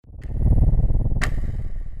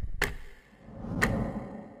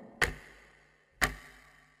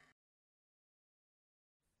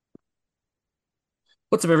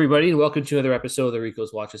What's up, everybody, and welcome to another episode of the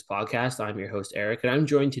Rico's Watches podcast. I'm your host, Eric, and I'm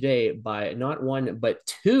joined today by not one, but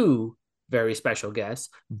two very special guests,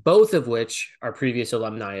 both of which are previous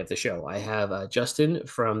alumni of the show. I have Justin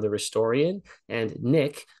from The Restorian and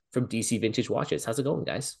Nick from DC Vintage Watches. How's it going,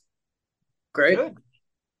 guys? Great. Good.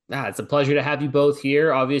 It's a pleasure to have you both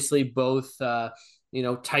here. Obviously, both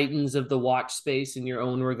titans of the watch space in your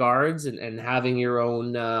own regards, and having your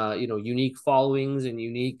own unique followings and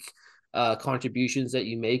unique contributions that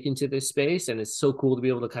you make into this space. And it's so cool to be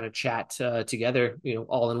able to kind of chat together,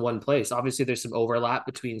 all in one place. Obviously, there's some overlap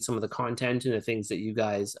between some of the content and the things that you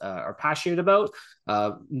guys are passionate about,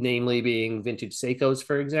 namely being vintage Seikos,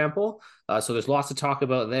 for example. So there's lots to talk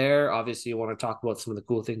about there. Obviously, you want to talk about some of the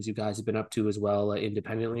cool things you guys have been up to as well,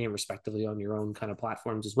 independently and respectively on your own kind of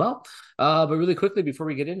platforms as well. But really quickly, before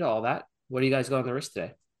we get into all that, what do you guys got on the wrist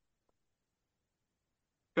today?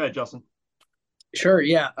 Go ahead, Justin. Sure.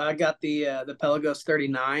 Yeah, I got the Pelagos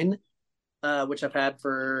 39, which I've had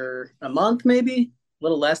for a month, maybe a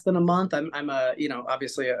little less than a month. I'm a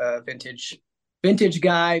obviously a vintage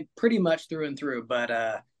guy, pretty much through and through. But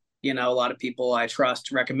a lot of people I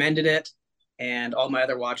trust recommended it, and all my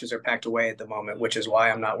other watches are packed away at the moment, which is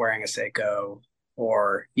why I'm not wearing a Seiko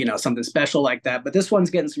or something special like that. But this one's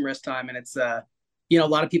getting some wrist time, and it's a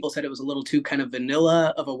lot of people said it was a little too kind of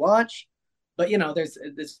vanilla of a watch. But there's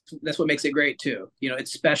this that's what makes it great too.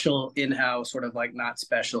 It's special in how sort of like not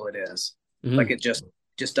special it is. Like Mm-hmm. it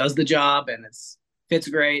just does the job, and it's fits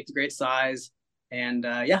great. It's a great size, and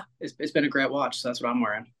yeah, it's been a great watch. So that's what I'm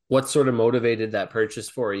wearing. What sort of motivated that purchase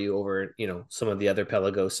for you over, some of the other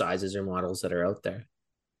Pelago sizes or models that are out there?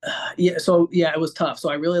 Yeah, so yeah, it was tough.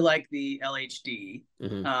 So I really like the LHD,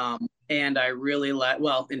 Mm-hmm. and I really like.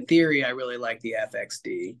 Well, in theory, I really like the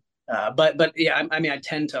FXD. But yeah, I mean, I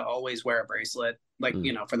tend to always wear a bracelet. Like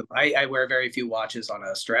I wear very few watches on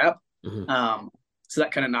a strap. Mm-hmm. Um, so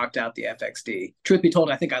that kind of knocked out the FXD. Truth be told,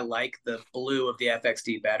 I think I like the blue of the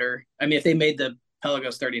FXD better. I mean, if they made the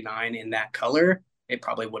Pelagos 39 in that color, it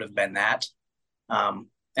probably would have been that. And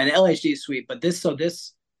the LHD is sweet, but this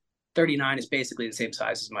 39 is basically the same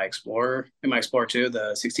size as my Explorer and my Explorer 2,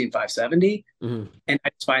 the 16570. Mm-hmm. And I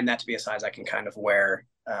just find that to be a size I can kind of wear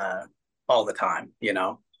all the time.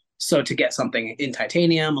 So to get something in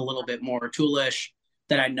titanium, a little bit more toolish,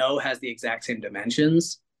 that I know has the exact same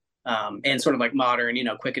dimensions, and sort of like modern,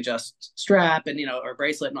 quick adjust strap and or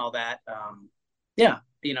bracelet and all that. Yeah,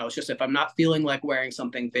 it's just if I'm not feeling like wearing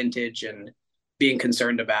something vintage and being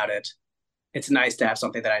concerned about it, it's nice to have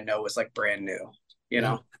something that I know is like brand new. You Yeah,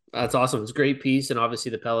 know. that's awesome. It's a great piece, and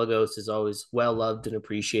obviously the Pelagos is always well loved and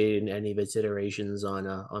appreciated in any of its iterations on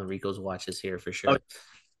Rico's watches here for Oh, sure.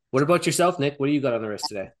 What about yourself, Nick? What do you got on the wrist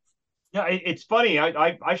today? Yeah, it's funny.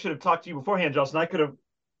 I should have talked to you beforehand, Justin. I could have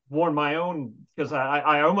worn my own because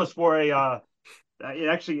I almost wore a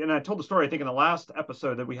actually, and I told the story I think in the last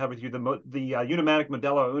episode that we had with you the Unimatic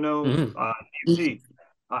Modelo Uno Mm-hmm. DMC.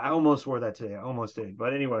 I almost wore that today. I almost did,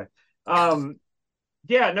 but anyway. Um,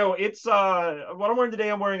 yeah, no, it's what I'm wearing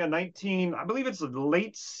today. I'm wearing a 19, I believe it's the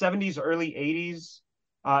late 70s, early 80s.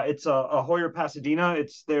 It's a Hoyer Pasadena.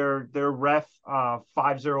 It's their ref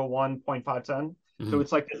 501.510. So Mm-hmm.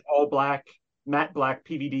 it's like this all black, matte black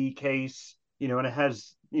PVD case, and it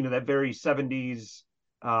has, that very 70s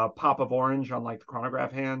pop of orange on like the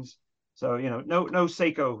chronograph hands. So, no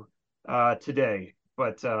Seiko today.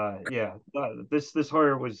 But yeah, this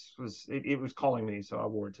Hoyer it was calling me, so I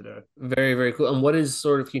wore it today. Very, very cool. And what is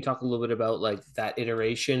sort of, can you talk a little bit about like that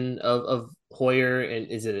iteration of Hoyer? And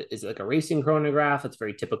is it like a racing chronograph that's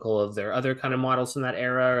very typical of their other kind of models from that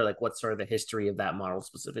era? Or like what's sort of the history of that model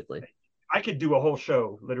specifically? I could do a whole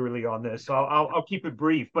show literally on this, so I'll keep it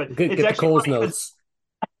brief. But it's Get the actually Coles funny notes.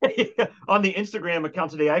 because on the Instagram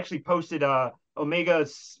account today, I actually posted Omega,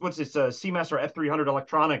 what's this, Seamaster F300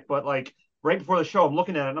 electronic, but like right before the show, I'm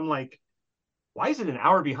looking at it and I'm like, why is it an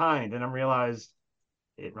hour behind? And I'm realized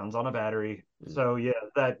it runs on a battery. So yeah,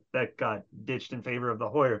 that got ditched in favor of the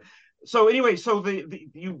Hoyer. So anyway, so the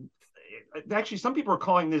you actually some people are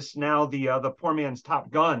calling this now the poor man's Top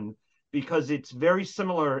Gun because it's very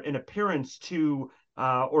similar in appearance to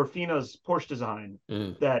Orfina's Porsche design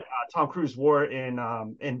Mm. that Tom Cruise wore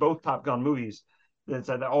in both Top Gun movies. That's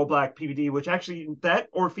the all black PVD, which actually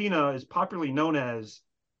that Orfina is popularly known as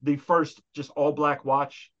the first just all black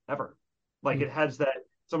watch ever. Like Mm. it has that,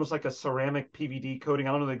 it's almost like a ceramic PVD coating.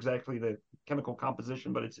 I don't know exactly the chemical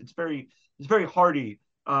composition, but it's very hardy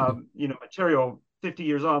material. 50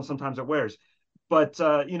 years on, sometimes it wears. But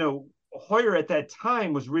Hoyer at that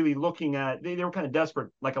time was really looking at, they were kind of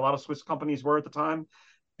desperate, like a lot of Swiss companies were at the time,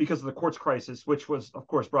 because of the quartz crisis, which was, of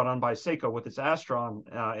course, brought on by Seiko with its Astron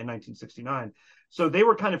in 1969. So they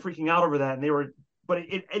were kind of freaking out over that, and they were but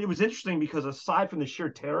it was interesting because aside from the sheer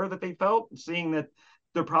terror that they felt, seeing that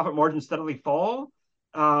their profit margins steadily fall,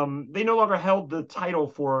 they no longer held the title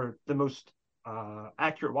for the most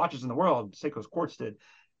accurate watches in the world. Seiko's Quartz did.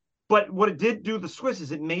 But what it did do to the Swiss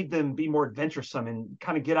is it made them be more adventuresome and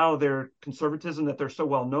kind of get out of their conservatism that they're so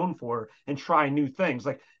well known for and try new things.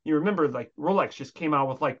 Like you remember, like Rolex just came out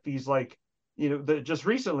with like these like just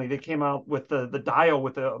recently they came out with the dial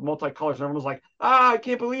with the multicolors, and everyone was like, I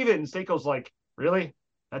can't believe it. And Seiko's like, really?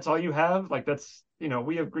 That's all you have? Like that's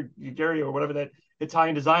we have Gary or whatever that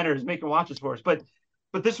Italian designer is making watches for us. But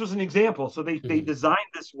this was an example. So they designed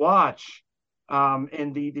this watch,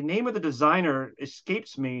 and the name of the designer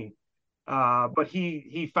escapes me. But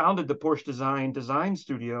he founded the Porsche design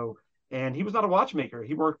studio, and he was not a watchmaker.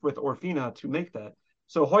 He worked with Orfina to make that.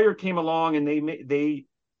 So Heuer came along, and they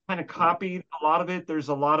kind of copied a lot of it. There's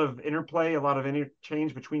a lot of interplay, a lot of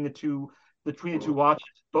interchange between the two watches.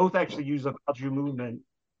 Both actually use a Valjoux movement.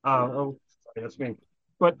 Oh, sorry, that's me.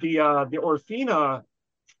 But the Orfina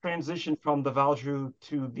transitioned from the Valjoux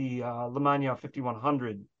to the Lemania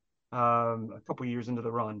 5100 a couple years into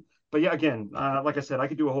the run. But yeah, again, like I said, I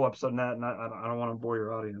could do a whole episode on that, and I don't want to bore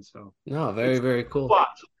your audience. So no, very cool.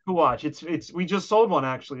 Cool watch. It's we just sold one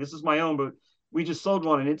actually. This is my own, but we just sold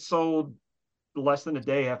one, and it sold less than a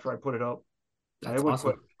day after I put it up. That's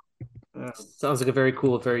awesome. Sounds like a very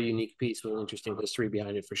cool, very unique piece with an interesting history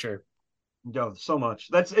behind it for sure. Yo, so much.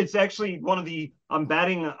 It's actually one of the I'm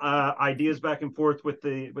batting ideas back and forth with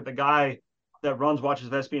the guy that runs Watches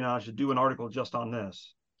of Espionage to do an article just on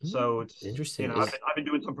this. So it's interesting. I've been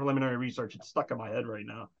doing some preliminary research. It's stuck in my head right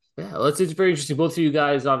now. Yeah, well, it's very interesting. Both of you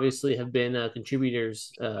guys obviously have been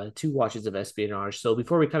contributors to Watches of Espionage. So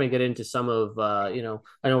before we kind of get into some of, I know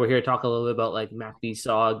we're here to talk a little bit about like MACD,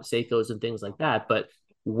 SOG, Seikos, and things like that. But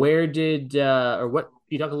where did or what? Can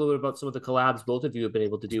you talk a little bit about some of the collabs both of you have been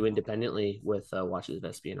able to do independently with Watches of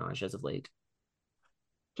Espionage as of late?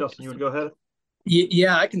 Justin, you would go ahead.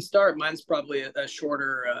 Yeah, I can start. Mine's probably a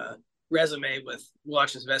shorter resume with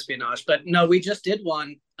Watches of Espionage, but no, we just did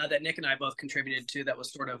one that Nick and I both contributed to. That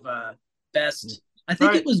was sort of best. I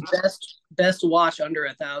think it was best watch under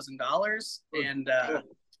 $1,000,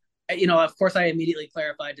 and of course, I immediately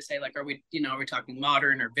clarified to say like, are we talking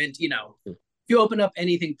modern or vintage? If you open up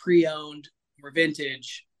anything pre-owned or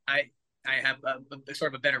vintage, I have a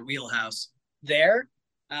sort of a better wheelhouse there.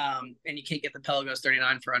 And you can't get the Pelagos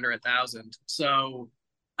 39 for under $1,000. So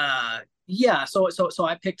so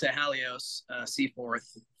I picked a Halios Seaforth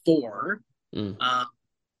 4. And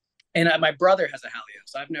my brother has a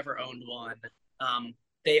Halios. I've never owned one.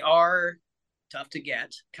 They are tough to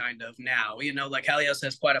get, kind of now. Like Halios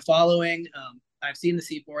has quite a following. I've seen the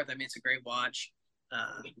Seaforth. I mean, it's a great watch.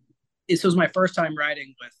 This was my first time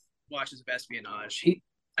riding with Watches of Espionage.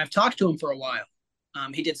 I've talked to him for a while.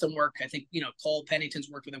 He did some work. I think Cole Pennington's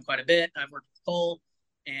worked with him quite a bit. I've worked with Cole,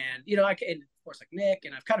 and and of course like Nick,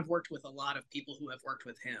 and I've kind of worked with a lot of people who have worked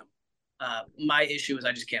with him. My issue is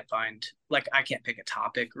I just can't find I can't pick a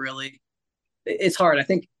topic really. It's hard. I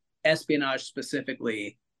think espionage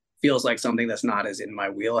specifically feels like something that's not as in my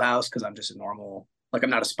wheelhouse because I'm just a normal I'm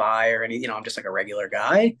not a spy or any I'm just like a regular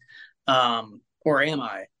guy. Or am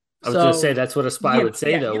I? I was going to say that's what a spy would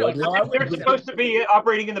say, though. They're supposed to be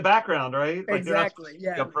operating in the background, right? Like exactly.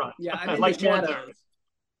 Yeah. Up front. Yeah. I'm in the shadows.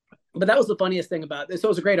 But that was the funniest thing about this. So it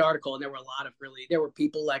was a great article, and there were a lot of there were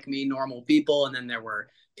people like me, normal people, and then there were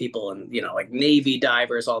people and like Navy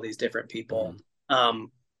divers, all these different people. I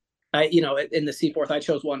in the Seaforth, I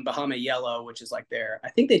chose one Bahama Yellow, which is like I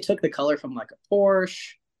think they took the color from like a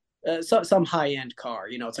Porsche. Some high-end car,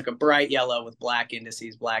 it's like a bright yellow with black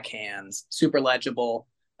indices, black hands, super legible.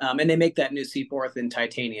 And they make that new Seaforth in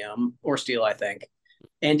titanium or steel, I think.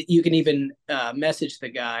 And you can even message the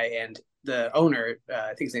guy and the owner, I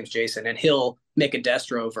think his name's Jason, and he'll make a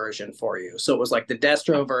Destro version for you. So it was like the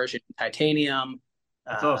Destro version, titanium,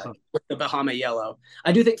 that's awesome. With the Bahama Yellow.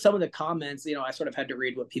 I do think some of the comments, I sort of had to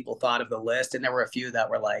read what people thought of the list. And there were a few that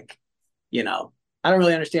were like, I don't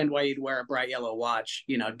really understand why you'd wear a bright yellow watch,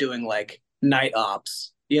 doing like night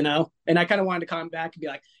ops. And I kind of wanted to come back and be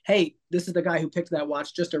like, hey, this is the guy who picked that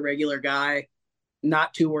watch, just a regular guy,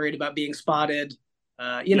 not too worried about being spotted.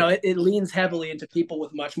 It leans heavily into people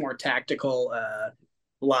with much more tactical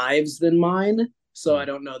lives than mine. So I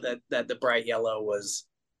don't know that the bright yellow was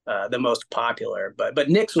the most popular, but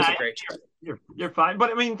Nick's was a great choice. You're fine.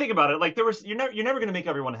 But I mean, think about it. Like you're never going to make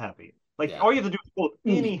everyone happy. Like all you have to do is pull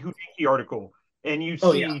any Houdini article and you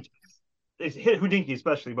see it's hit Houdini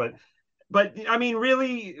especially, but I mean,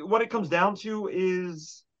 really, what it comes down to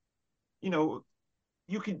is, you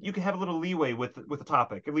can have a little leeway with the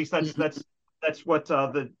topic. At least that's what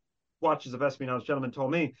the Watches of Espionage gentleman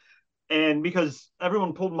told me. And because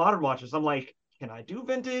everyone pulled modern watches, I'm like, can I do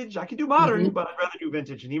vintage? I can do modern, Mm-hmm. but I'd rather do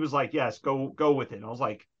vintage. And he was like, yes, go with it. And I was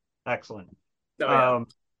like, excellent. Oh yeah. Um,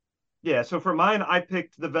 yeah. So for mine, I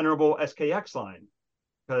picked the venerable SKX line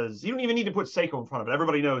because you don't even need to put Seiko in front of it.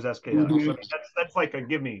 Everybody knows SKX. I Mm-hmm. mean, that's like a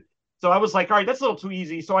give me. So I was like, all right, that's a little too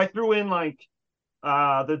easy. So I threw in like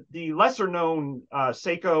the lesser known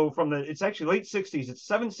Seiko from the it's actually late 60s. It's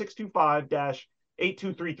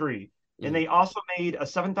 7625-8233. And Mm. they also made a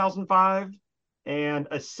 7005 and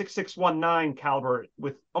a 6619 caliber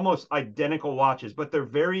with almost identical watches, but they're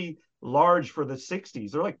very large for the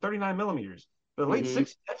 60s. They're like 39 millimeters. The late Mm-hmm.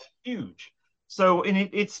 60s, that's huge. So and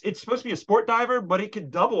it's supposed to be a sport diver, but it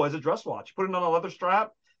could double as a dress watch. Put it on a leather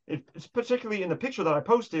strap. It's particularly in the picture that I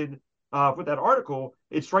posted with that article,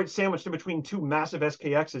 it's right sandwiched in between two massive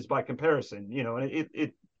SKXs by comparison, you know, and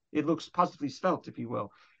it looks positively svelte, if you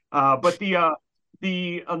will. But the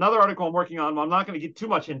another article I'm working on, I'm not going to get too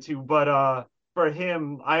much into, but for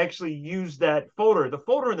him, I actually used that folder. The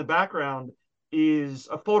folder in the background is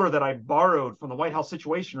a folder that I borrowed from the White House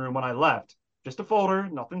Situation Room when I left. Just a folder,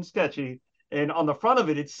 nothing sketchy. And on the front of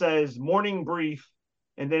it, it says morning brief,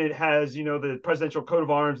 and then it has, you know, the presidential coat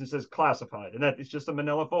of arms and says classified, and that is just a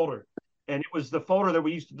manila folder. And it was the folder that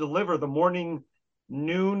we used to deliver the morning,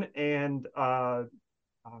 noon, and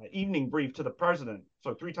evening brief to the president.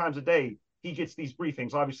 So 3 times a day, he gets these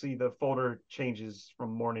briefings. Obviously, the folder changes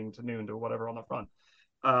from morning to noon to whatever on the front.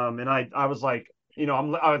 And I was like, you know,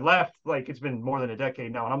 I left like it's been more than a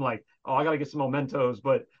decade now, and I'm like, oh, I got to get some mementos,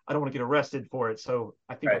 but I don't want to get arrested for it. So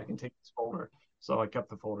I think I Right. can take this folder. So I kept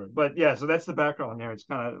the folder. But yeah, so that's the background there. It's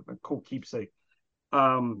kind of a cool keepsake.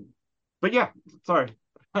 Um, but yeah, sorry,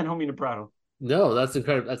 I don't mean to prattle. No, that's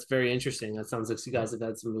incredible. That's very interesting. That sounds like you guys have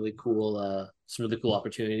had some really cool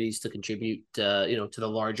opportunities to contribute, to the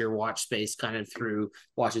larger watch space, kind of through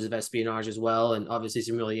watches of espionage as well, and obviously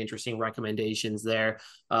some really interesting recommendations there.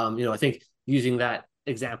 I think using that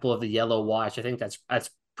example of the yellow watch, I think that's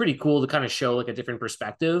pretty cool to kind of show like a different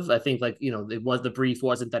perspective. I think like it was the brief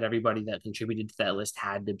wasn't that everybody that contributed to that list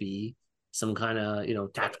had to be some kind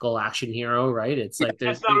of tactical action hero, right? It's like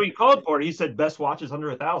That's not what he called for. He said best watches under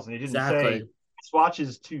 1,000. He didn't say exactly. best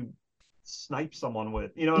watches to snipe someone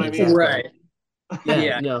with. You know what I mean? Exactly. Right. Yeah,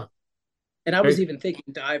 Yeah. no. And I was Very, even thinking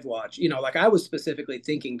dive watch. Like I was specifically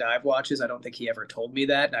thinking dive watches. I don't think he ever told me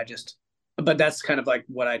that. But that's kind of like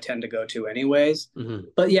what I tend to go to anyways. mhm.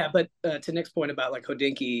 But yeah, but to Nick's point about like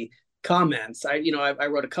Hodinkee comments, I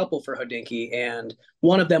wrote a couple for Hodinkee, and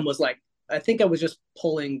one of them was like, I think I was just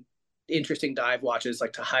pulling interesting dive watches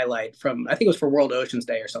like to highlight from, I think it was for World Oceans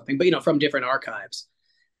Day or something, but from different archives.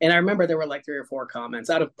 And I remember there were like 3 or 4 comments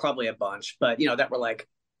out of probably a bunch, but that were like,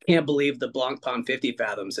 can't believe the Blancpain 50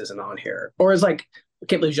 Fathoms isn't on here. Or it's like, I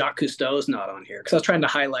can't believe Jacques Cousteau's not on here. Because I was trying to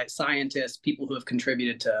highlight scientists, people who have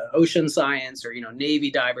contributed to ocean science or,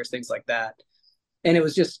 Navy divers, things like that. And it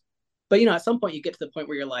was just, but at some point you get to the point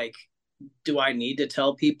where you're like, do I need to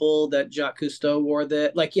tell people that Jacques Cousteau wore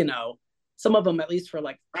that? Like, some of them, at least for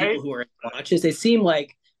like Right? people who are in watches, they seem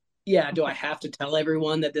like, yeah, do I have to tell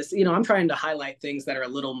everyone that this, I'm trying to highlight things that are a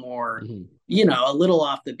little more, Mhm. a little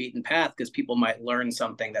off the beaten path because people might learn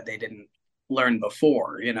something that they didn't learn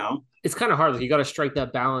before. It's kind of hard. Like you got to strike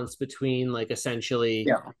that balance between like essentially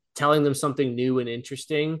Yeah. telling them something new and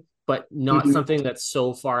interesting, but not Mm-hmm. something that's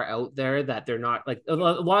so far out there that they're not like a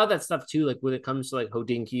lot of that stuff too. Like when it comes to like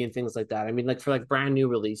Hodinkee and things like that. I mean, like for like brand new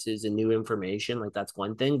releases and new information, like that's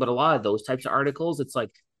one thing. But a lot of those types of articles, it's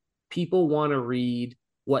like people want to read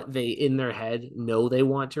what they in their head know they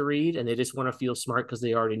want to read, and they just want to feel smart because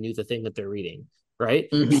they already knew the thing that they're reading. Right.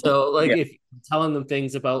 Mm-hmm. So like Yeah. if telling them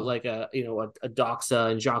things about like a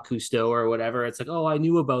Doxa and Jacques Cousteau or whatever, it's like, oh, I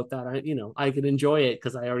knew about that. I could enjoy it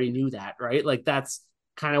because I already knew that, right? Like that's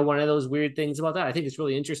kind of one of those weird things about that. I think it's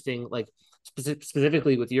really interesting, like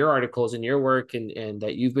specifically with your articles and your work and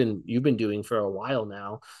that you've been doing for a while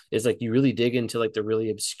now, is like you really dig into like the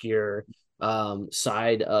really obscure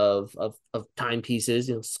side of timepieces,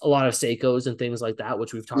 a lot of Seikos and things like that,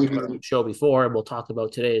 which we've talked about on Mm-hmm. the show before and we'll talk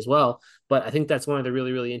about today as well. But I think that's one of the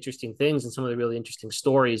really, really interesting things and some of the really interesting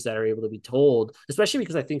stories that are able to be told, especially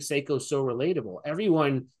because I think Seiko is so relatable.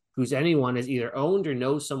 Everyone who's anyone has either owned or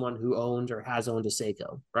knows someone who owns or has owned a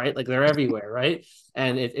Seiko, right? Like they're everywhere, right?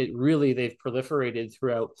 And it really, they've proliferated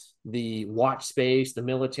throughout the watch space, the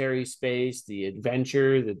military space, the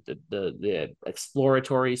adventure, the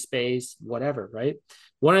exploratory space, whatever, right?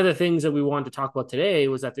 One of the things that we wanted to talk about today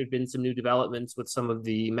was that there'd been some new developments with some of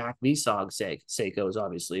the Mac VSOG Seikos,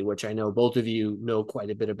 obviously, which I know both of you know quite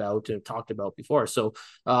a bit about and have talked about before. So,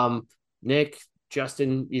 Nick,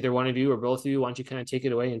 Justin, either one of you or both of you, why don't you kind of take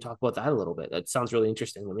it away and talk about that a little bit? That sounds really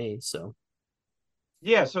interesting to me. So,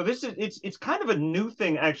 Yeah, so this is it's kind of a new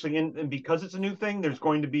thing actually, and because it's a new thing, there's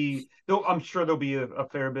going to be though I'm sure there'll be a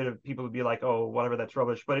fair bit of people who be like, oh, whatever, that's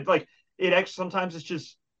rubbish. But it's like it actually sometimes it's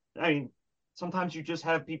just I mean, sometimes you just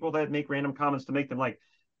have people that make random comments to make them like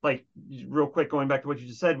real quick going back to what you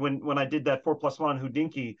just said when I did that 4+1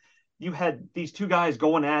 Houdinki, you had these two guys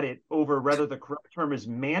going at it over whether the correct term is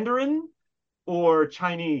Mandarin or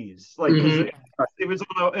Chinese. Like because Mm-hmm. it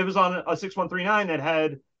was on a 6139 that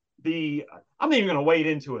had the I'm not even going to wade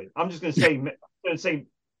into it. I'm just going to say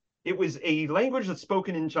it was a language that's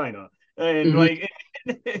spoken in China and Mm-hmm. like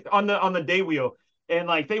on the day wheel and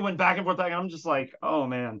like they went back and forth. Like, I'm just like, oh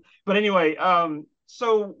man. But anyway,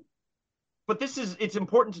 so but this is it's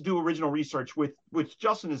important to do original research with which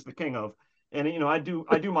Justin is the king of. And you know, I do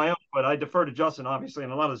my own, but I defer to Justin obviously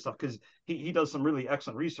on a lot of stuff because he does some really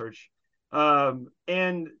excellent research.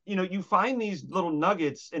 And you know, you find these little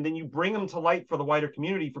nuggets and then you bring them to light for the wider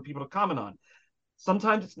community for people to comment on.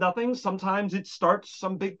 Sometimes it's nothing, sometimes it starts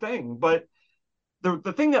some big thing. But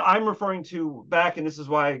the thing that I'm referring to back, and this is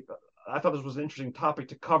why I thought this was an interesting topic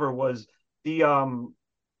to cover, was the Seiko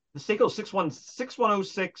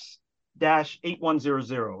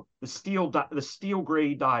 6106-8100, the steel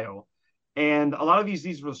gray dial. And a lot of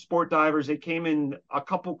these were sport divers. They came in a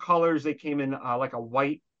couple colors. They came in like a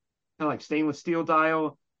white, kind of like stainless steel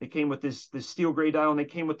dial. They came with this steel gray dial, and they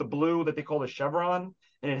came with the blue that they call the chevron,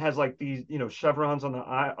 and it has like these chevrons on the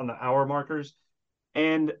hour markers.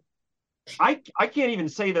 And I can't even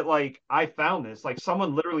say that like I found this. Like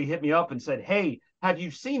someone literally hit me up and said, "Hey, have you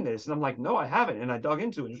seen this?" And I'm like, "No, I haven't." And I dug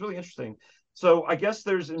into it. It's really interesting. So I guess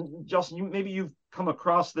there's Justin, maybe you've come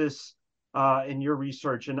across this in your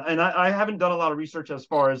research, and I haven't done a lot of research as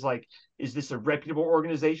far as like, is this a reputable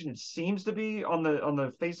organization? It seems to be on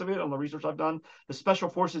the face of it, on the research I've done. The Special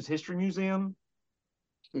Forces History Museum.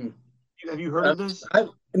 Hmm. Have you heard of this?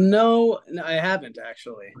 No, I haven't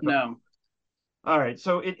actually. No. All right,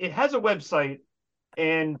 so it has a website,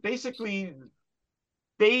 and basically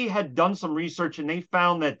they had done some research and they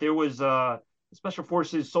found that there was a special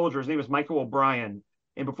forces soldier. His name was Michael O'Brien,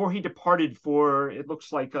 and before he departed for it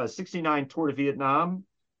looks like a '69 tour to Vietnam,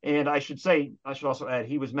 and I should also add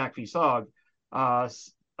he was MACV-SOG.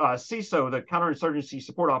 CISO, the counterinsurgency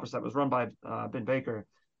support office that was run by Ben Baker,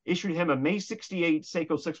 issued him a May '68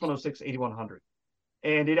 Seiko 6106 8100,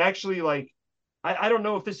 and it actually like I don't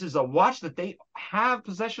know if this is a watch that they have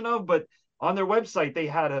possession of, but on their website they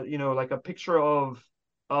had a like a picture of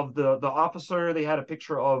the officer. They had a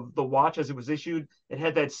picture of the watch as it was issued. It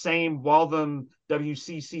had that same Waltham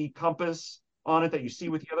WCC compass on it that you see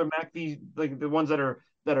with the other MACV, like the ones that are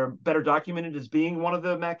better documented as being one of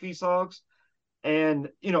the MACV SOGs. And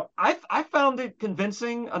I found it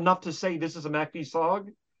convincing enough to say this is a MACV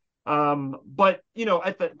SOG. But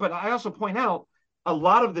but I also point out a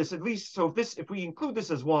lot of this, at least, so if we include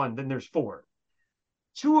this as one, then there's four.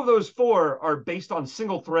 Two of those four are based on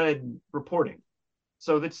single thread reporting.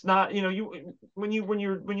 So that's not, you when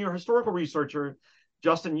you're a historical researcher,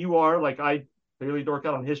 Justin, you are like I clearly dork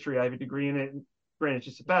out on history. I have a degree in it. Granted, it's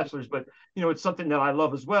just a bachelor's, but it's something that I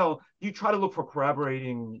love as well. You try to look for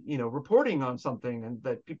corroborating, reporting on something and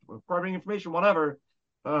that people corroborating information, whatever,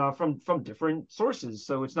 from different sources.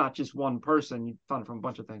 So it's not just one person. You found it from a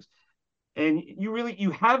bunch of things. And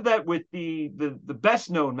you have that with the best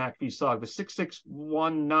known MACV SOG, the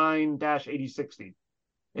 6619-8060.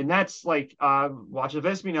 And that's like Watch of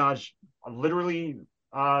Espionage literally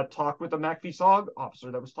talked with the MACV SOG officer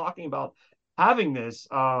that was talking about having this.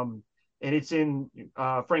 And it's in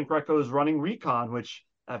Frank Greco's Running Recon, which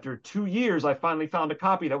after 2 years, I finally found a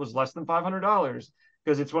copy that was less than $500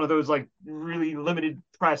 because it's one of those like really limited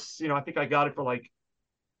press. I think I got it for like,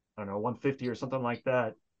 I don't know, 150 or something like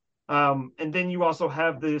that. And then you also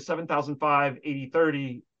have the 7005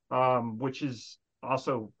 8030, which is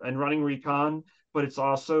also in Running Recon, but it's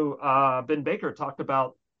also Ben Baker talked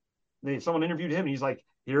about. Someone interviewed him, and he's like,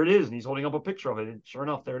 "Here it is," and he's holding up a picture of it, and sure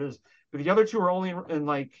enough, there it is. But the other two are only in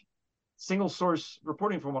like single source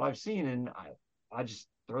reporting from what I've seen, and I just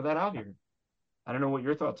throw that out here. I don't know what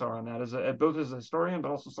your thoughts are on that, both as a historian, but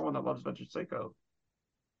also someone that loves vintage Seiko.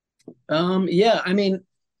 Yeah, I mean,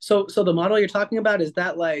 so the model you're talking about, is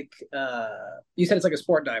that like you said it's like a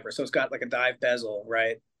sport diver, so it's got like a dive bezel,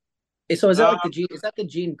 right? So is that Uh, like the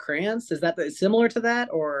Gene Kranz? Is that similar to that,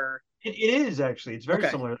 or it is actually. It's very okay?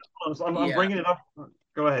 similar. I'm Yeah. bringing it up.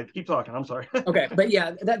 Go ahead, keep talking. I'm sorry. Okay, but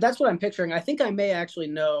yeah, that's what I'm picturing. I think I may actually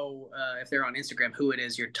know if they're on Instagram who it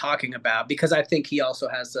is you're talking about, because I think he also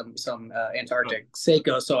has some Antarctic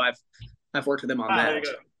Seiko, so I've worked with him on There you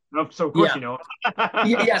that. go. Oh, so of course Yeah, you know.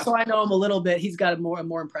 yeah. So I know him a little bit. He's got a more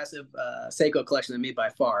impressive Seiko collection than me by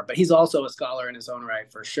far, but he's also a scholar in his own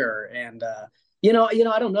right for sure. And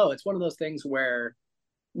I don't know. It's one of those things where,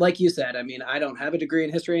 like you said, I mean, I don't have a degree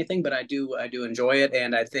in history or anything, but I do enjoy it.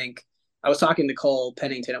 And I think I was talking to Cole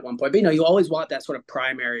Pennington at one point, but you always want that sort of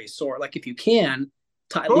primary source. Like if you can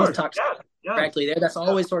at least Sure. talk Yes. Yes. directly there, that's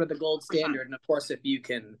always sort of the gold standard. And of course, if you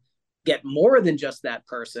can get more than just that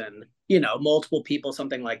person, multiple people,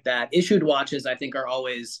 something like that, issued watches, I think are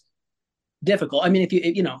always difficult. I mean, if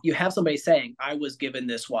you have somebody saying, I was given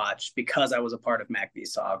this watch because I was a part of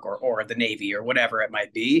MacVSOG or the Navy or whatever it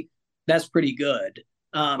might be, that's pretty good.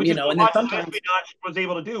 Which is what And then Watches sometimes, Espionage was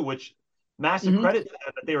able to do, which massive mhm, credit to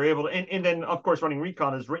them that they were able to. And then, of course, Running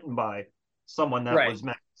Recon is written by someone that right, was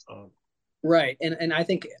Mac. So, right. And I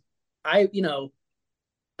think I, you know,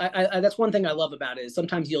 that's one thing I love about it is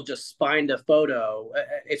sometimes you'll just find a photo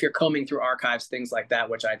if you're combing through archives, things like that,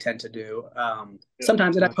 which I tend to do. yeah,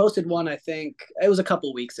 Sometimes, and I yeah. posted one, I think it was a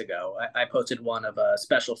couple weeks ago. I posted one of a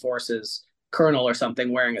special forces colonel or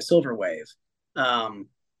something wearing a silver wave. Um,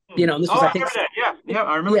 and this Oh, was, I I think, remember that. Yeah, yeah,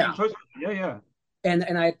 I remember yeah. you posted. Yeah, yeah.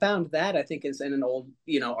 And I found that I think is in an old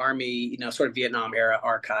army sort of Vietnam era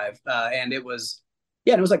archive, and it was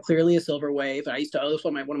yeah, and it was like clearly a silver wave. And I used to oh, this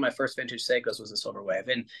one of my first vintage Seikos was a silver wave,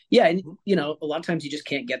 and yeah, and a lot of times you just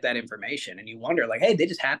can't get that information, and you wonder like, hey, they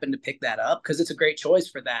just happened to pick that up because it's a great choice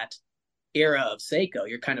for that era of Seiko.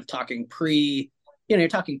 You're kind of talking you're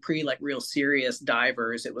talking pre like real serious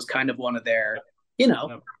divers. It was kind of one of their you know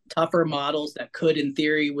Yeah. tougher models that could in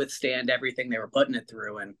theory withstand everything they were putting it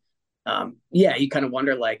through, and yeah, you kind of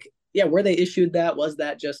wonder like, yeah, where they issued that, was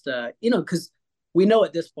that just because we know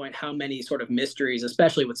at this point how many sort of mysteries,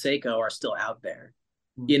 especially with Seiko, are still out there.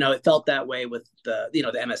 It felt that way with the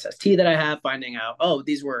MSST that I have, finding out, oh,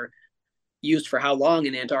 these were used for how long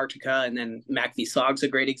in Antarctica, and then MacV Sog's a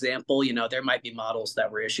great example. There might be models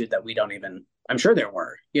that were issued that we don't even, I'm sure there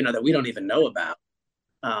were, that we don't even know about.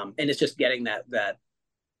 And it's just getting that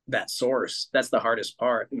source. That's the hardest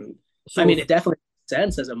part. And I So mean, it definitely makes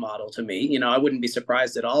sense as a model to me. I wouldn't be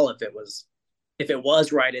surprised at all if it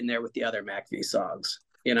was right in there with the other MacV songs.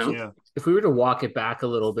 Yeah. if we were to walk it back a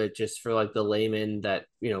little bit, just for like the layman that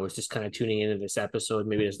was just kind of tuning into this episode,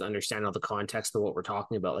 maybe doesn't understand all the context of what we're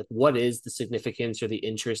talking about, like what is the significance or the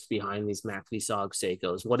interest behind these MacVsog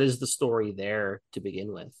Seikos? What is the story there to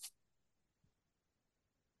begin with?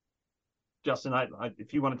 Justin,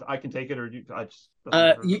 if you want to, I can take it, or I just doesn't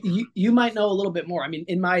Uh, matter. you might know a little bit more. I mean,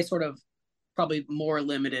 in my sort of probably more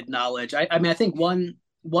limited knowledge, I mean, I think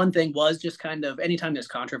one thing was just kind of anytime there's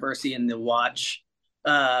controversy in the watch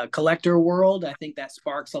collector world, I think that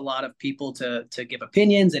sparks a lot of people to give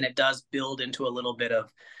opinions, and it does build into a little bit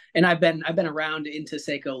of. And I've been around into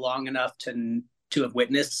Seiko long enough to have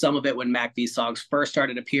witnessed some of it when MacV Sogs first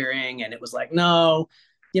started appearing, and it was like, no,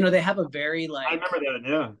 they have a very I like remember that.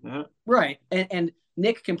 Yeah, yeah. right, and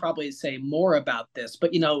Nick can probably say more about this,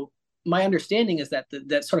 but my understanding is that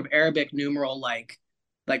that sort of Arabic numeral, like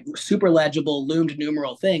super legible loomed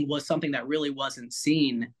numeral thing, was something that really wasn't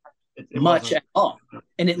seen It much wasn't. at all.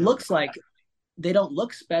 And it Yeah. looks like they don't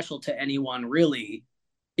look special to anyone really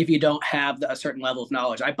if you don't have a certain level of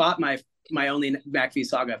knowledge. I bought my only MacV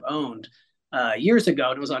Saga I've owned years ago,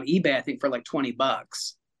 and it was on eBay, I think, for like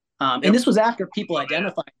 $20. And Yep. this was after people Oh, yeah.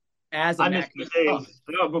 identified as a I miss MacV those Saga. days.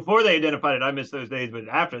 No, before they identified it, I miss those days. But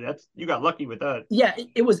after that's you got lucky with that. Yeah,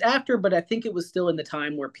 it was after, but I think it was still in the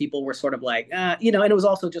time where people were sort of like, and it was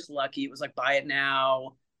also just lucky. It was like, buy it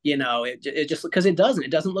now, it just because it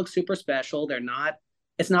doesn't look super special.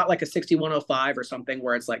 It's not like a 6105 or something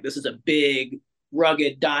where it's like, this is a big,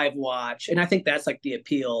 rugged dive watch. And I think that's like the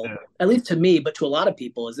appeal, Yeah. at least to me, but to a lot of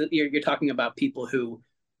people, is that you're talking about people who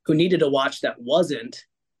needed a watch that wasn't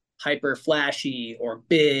hyper flashy or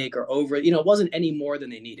big or over, it wasn't any more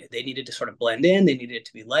than they needed. They needed to sort of blend in, they needed it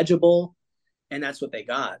to be legible, and that's what they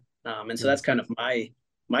got. And so Yeah. that's kind of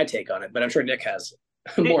my take on it. But I'm sure Nick has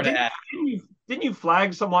more Did, to didn't, add. didn't you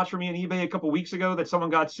flag some watch for me on eBay a couple weeks ago that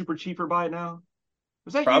someone got super cheap for buy it now?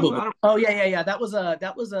 Was that you? Probably. I don't. Oh yeah, yeah, yeah. That was a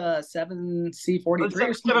 7C43 or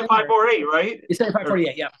Seven something, five or four eight, right? it's five Or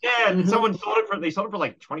 48. Yeah. yeah, and Mm-hmm. someone sold it for they sold it for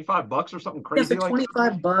like $25 or something Yeah, it's crazy like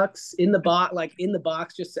like that. $25 in the box, like in the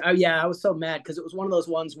box. Just oh yeah, I was so mad because it was one of those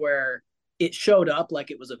ones where it showed up like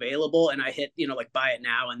it was available, and I hit like buy it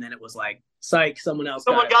now, and then it was like psych, someone else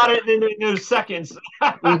got Someone it got for. it in those seconds.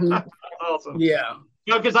 Mm-hmm. Awesome. Yeah.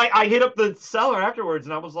 Because I hit up the seller afterwards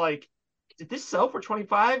and I was like, did this sell for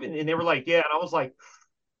 25? And they were like, yeah. And I was like,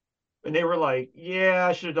 and they were like, yeah,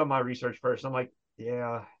 I should have done my research first. I'm like,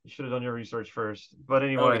 yeah, you should have done your research first. Oh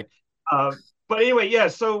yeah. Uh, but anyway, yeah.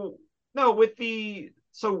 So no,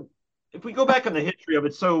 so if we go back on the history of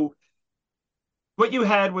it, so what you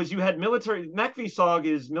had was you had military. MACV-SOG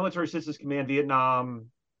is Military Assistance Command Vietnam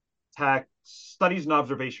TAC Studies and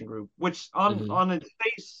Observation Group, which Mm-hmm. on the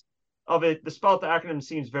face of it, the spell, the acronym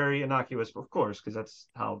seems very innocuous, of course, because that's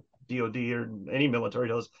how DoD or any military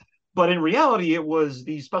does. But in reality, it was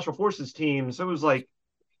these special forces teams. So it was like,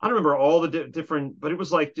 I don't remember all the different, but it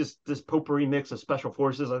was like just this potpourri mix of special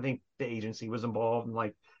forces. I think the agency was involved, and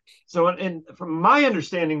like, so, and from my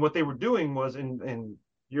understanding, what they were doing was, and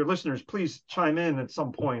your listeners, please chime in at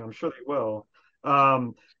some point. I'm sure they will.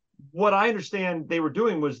 Um, what I understand they were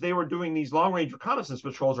doing was they were doing these long range reconnaissance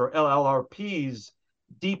patrols, or LLRPs,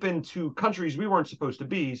 deep into countries we weren't supposed to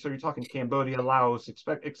be. So you're talking Cambodia, Laos,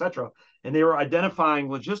 etc. And they were identifying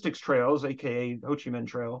logistics trails, aka Ho Chi Minh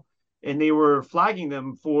Trail, and they were flagging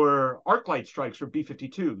them for arc light strikes for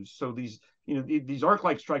B-52s. So these, these arc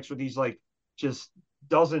light strikes were these like just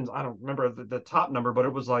dozens. I don't remember the top number, but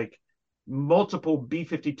it was like multiple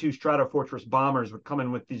B-52 Stratofortress bombers would come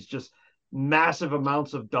in with these just massive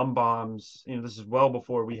amounts of dumb bombs. This is well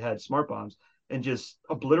before we had smart bombs, and just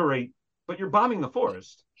obliterate. But you're bombing the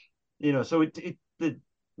forest, So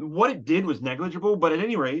what it did was negligible. But at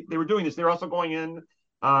any rate, they were doing this. They were also going in.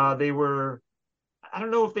 They were. I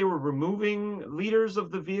don't know if they were removing leaders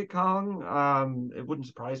of the Viet Cong. It wouldn't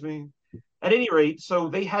surprise me. At any rate, so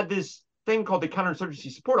they had this thing called the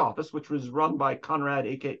Counterinsurgency Support Office, which was run by Conrad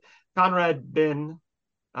bin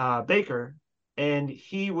Baker, and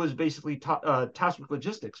he was basically tasked with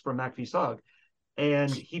logistics for MACV-SOG.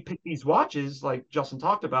 And he picked these watches, like Justin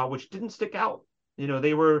talked about, which didn't stick out.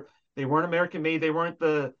 They weren't American made. They weren't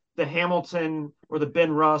the Hamilton or the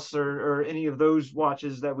Ben Russ or any of those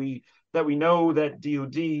watches that we know that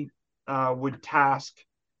DoD would task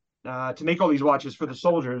to make all these watches for the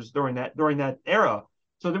soldiers during that era.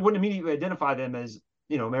 So they wouldn't immediately identify them as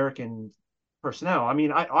American personnel. I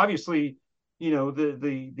mean, obviously,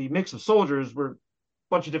 the mix of soldiers were a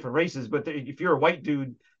bunch of different races, but if you're a white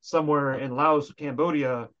dude somewhere in Laos or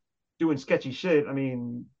Cambodia doing sketchy shit, I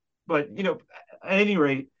mean, but at any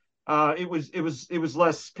rate, it was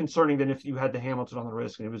less concerning than if you had the Hamilton on the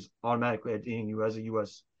wrist and it was automatically IDing you as a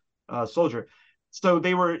U.S. Soldier. So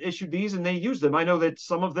they were issued these and they used them. I know that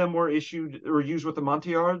some of them were issued or used with the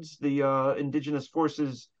Montiards, the indigenous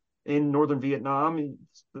forces in northern Vietnam.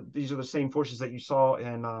 These are the same forces that you saw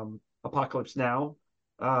in Apocalypse Now,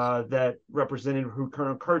 that represented who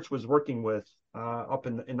Colonel Kurtz was working with up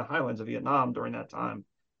in the highlands of Vietnam during that time.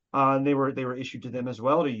 And they were issued to them as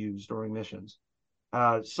well to use during missions.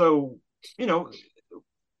 So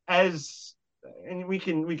as and we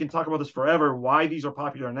can talk about this forever, why these are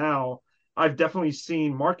popular now. I've definitely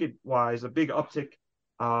seen market wise a big uptick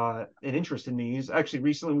in interest in these. Actually,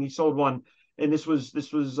 recently we sold one, and this was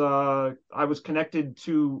I was connected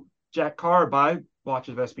to Jack Carr by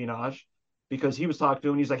Watches of Espionage, because he was talking to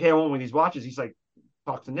him and he's like, hey, I want one of these watches. He's like,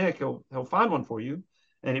 talk to Nick, he'll find one for you.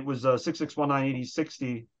 And it was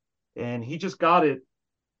 66198060, and he just got it,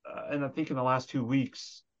 and I think in the last 2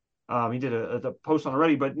 weeks. He did a post on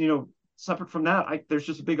already, but separate from that, there's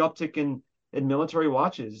just a big uptick in military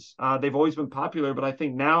watches. They've always been popular, but I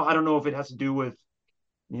think now, I don't know if it has to do with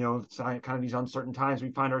kind of these uncertain times we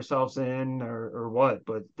find ourselves in, or what,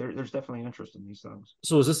 but there's definitely interest in these things.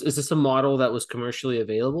 So is this a model that was commercially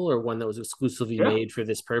available or one that was exclusively Yeah. made for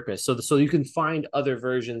this purpose? So you can find other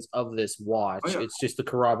versions of this watch. Oh, yeah. It's just the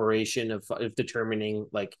corroboration of determining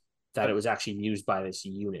like that it was actually used by this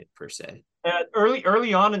unit per se.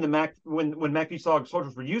 Early on in the Mac, when MACV-SOG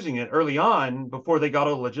soldiers were using it early on, before they got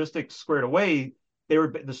all the logistics squared away,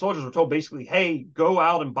 the soldiers were told basically, hey, go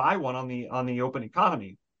out and buy one on the open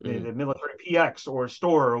economy, the military PX or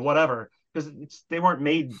store or whatever, because they weren't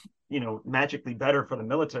made magically better for the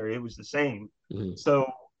military. It was the same. So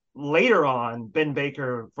later on, Ben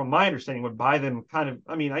Baker, from my understanding, would buy them kind of.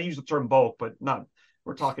 I mean, I use the term bulk, but not.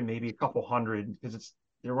 We're talking maybe a couple hundred, because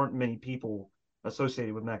there weren't many people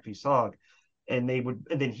associated with MACV-SOG, and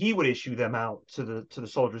then he would issue them out to the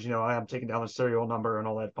soldiers. I am taking down the serial number and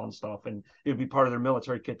all that fun stuff, and it would be part of their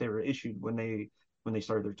military kit they were issued when they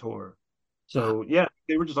started their tour. So yeah,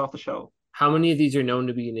 they were just off the shelf. How many of these are known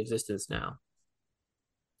to be in existence now?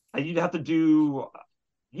 You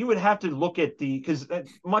would have to look at because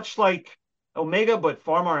much like Omega, but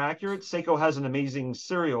far more accurate, Seiko has an amazing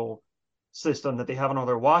serial system that they have on all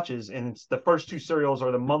their watches, and it's the first two serials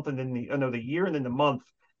are the month and then the year and then the month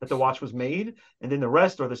that the watch was made, and then the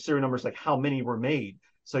rest are the serial numbers, like how many were made.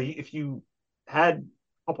 So if you had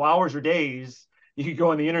a couple hours or days, you could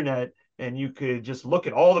go on the internet and you could just look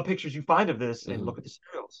at all the pictures you find of this and look at the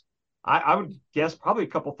serials. I would guess probably a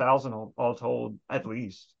couple thousand all told, at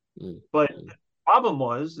least. But the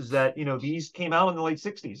problem is that these came out in the late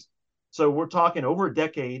 60s, so we're talking over a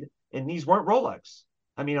decade, and these weren't Rolex.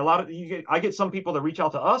 I mean, I get some people that reach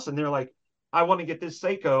out to us and they're like, I want to get this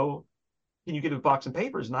Seiko, can you get a box of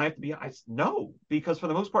papers? And I have to be, no, because for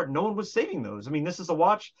the most part, no one was saving those. I mean, this is a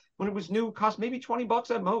watch when it was new, cost maybe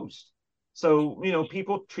 $20 at most. So,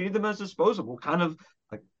 people treated them as disposable, kind of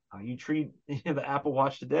like how you treat the Apple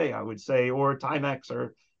Watch today, I would say, or Timex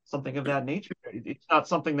or something of that nature. It's not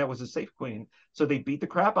something that was a safe queen. So they beat the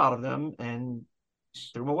crap out of them and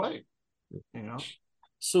threw them away, you know?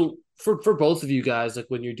 So for both of you guys, like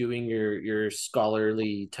when you're doing your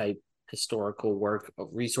scholarly type historical work of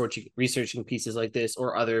researching pieces like this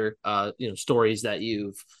or other stories that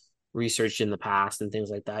you've researched in the past and things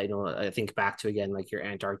like that, I think back to again like your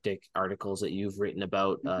Antarctic articles that you've written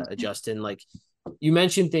about, Justin, like you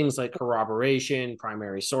mentioned things like corroboration,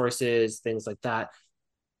 primary sources, things like that.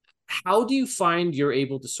 How do you find you're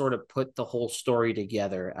able to sort of put the whole story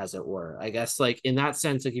together, as it were? I guess like in that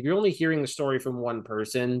sense, like if you're only hearing the story from one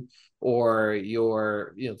person, or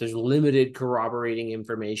there's limited corroborating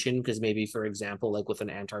information, because maybe, for example, like with an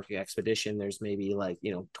Antarctic expedition, there's maybe like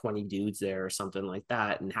 20 dudes there or something like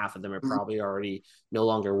that, and half of them are probably already no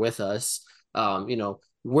longer with us.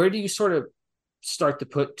 Where do you sort of start to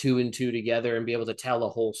put two and two together and be able to tell a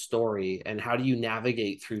whole story, and how do you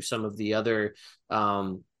navigate through some of the other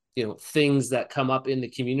things that come up in the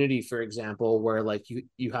community, for example, where like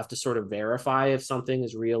you have to sort of verify if something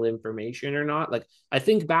is real information or not? Like I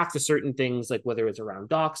think back to certain things, like whether it's around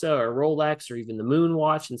Doxa or Rolex or even the Moon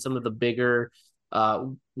Watch and some of the bigger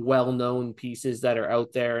well-known pieces that are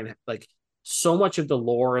out there, and like so much of the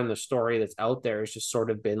lore and the story that's out there has just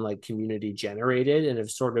sort of been like community generated and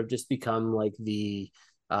have sort of just become like the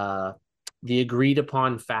agreed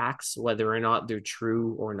upon facts, whether or not they're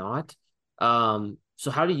true or not. So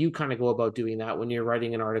how do you kind of go about doing that when you're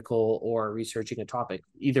writing an article or researching a topic?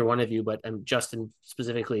 Either one of you, but Justin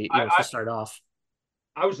specifically, to start off.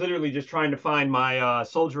 I was literally just trying to find my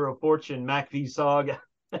Soldier of Fortune MacV SOG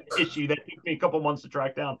issue that took me a couple months to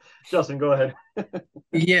track down. Justin, go ahead.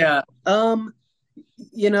 Yeah. I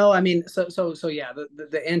mean, so yeah,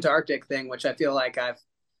 the Antarctic thing, which I feel like I've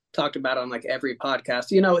talked about on like every podcast,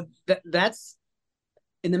 that's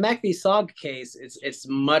in the MacV SOG case, it's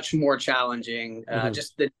much more challenging.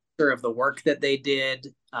 Just the nature of the work that they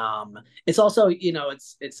did. It's also,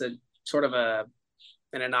 it's a sort of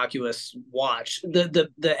an innocuous watch.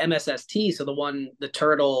 The MSST, so the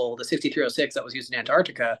turtle, the 6306 that was used in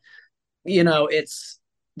Antarctica.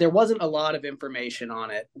 There wasn't a lot of information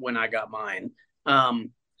on it when I got mine.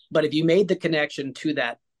 But if you made the connection to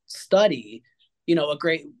that study, and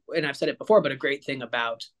I've said it before, but a great thing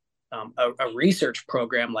about a research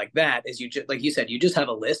program like that is like you said, you just have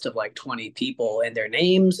a list of like 20 people and their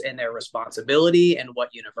names and their responsibility and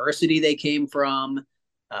what university they came from,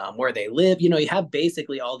 where they live. You have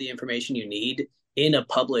basically all the information you need in a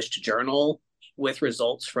published journal with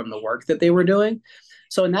results from the work that they were doing.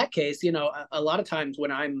 So in that case, a lot of times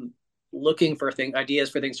when I'm looking for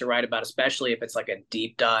ideas for things to write about, especially if it's like a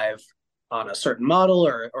deep dive on a certain model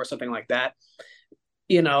or something like that,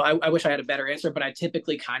 I wish I had a better answer, but I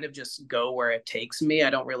typically kind of just go where it takes me. I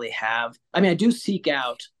don't really have, I do seek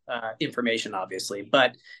out information, obviously,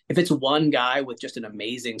 but if it's one guy with just an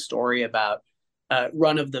amazing story about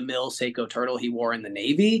run-of-the-mill Seiko turtle he wore in the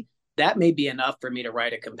Navy, that may be enough for me to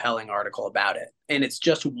write a compelling article about it. And it's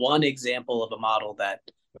just one example of a model that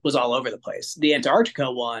was all over the place. The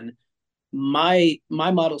Antarctica one, my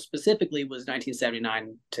model specifically was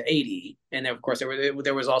 1979 to 80, and then of course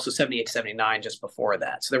there was also 78 to 79 just before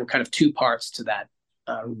that. So there were kind of two parts to that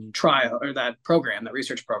trial, or that program, that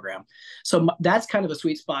research program. So that's kind of a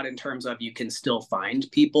sweet spot in terms of you can still find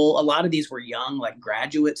people. A lot of these were young, like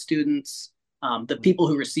graduate students. The people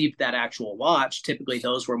who received that actual watch, typically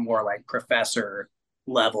those were more like professor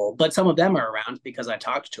level, but some of them are around because I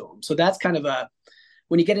talked to them. So that's kind of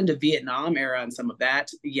when you get into Vietnam era and some of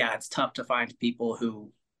that, yeah, it's tough to find people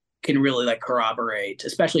who can really like corroborate,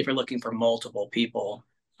 especially if you're looking for multiple people.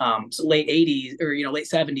 So late 80s or, late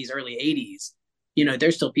 70s, early 80s,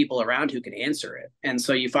 there's still people around who can answer it. And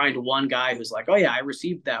so you find one guy who's like, oh yeah, I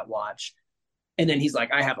received that watch. And then he's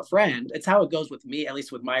like, I have a friend. It's how it goes with me, at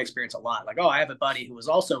least with my experience a lot. Like, oh, I have a buddy who was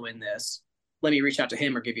also in this. Let me reach out to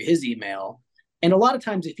him or give you his email. And a lot of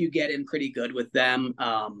times if you get in pretty good with them,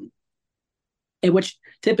 and which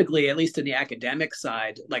typically, at least in the academic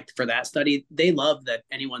side, like for that study, they love that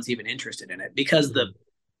anyone's even interested in it, because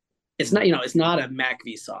it's not a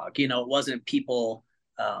MacV SOG. It wasn't people,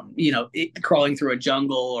 crawling through a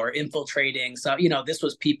jungle or infiltrating. So, this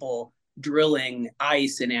was people drilling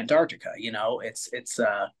ice in Antarctica. It's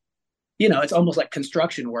almost like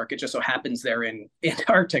construction work. It just so happens they're in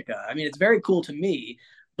Antarctica. I mean, it's very cool to me,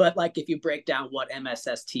 but like if you break down what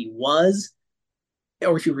MSST was,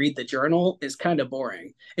 or if you read the journal, is kind of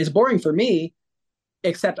boring. It's boring for me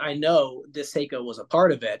except I know this Seiko was a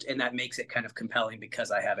part of it, and that makes it kind of compelling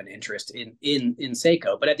because I have an interest in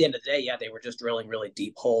Seiko. But at the end of the day, yeah, they were just drilling really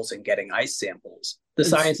deep holes and getting ice samples. The It's,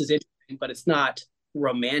 science is interesting, but it's not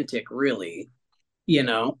romantic, really. You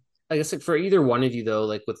know? I guess like for either one of you though,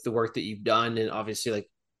 like with the work that you've done, and obviously like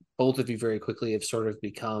both of you very quickly have sort of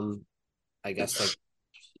become, I guess, like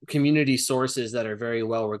community sources that are very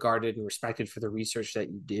well regarded and respected for the research that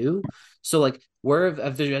you do. So like where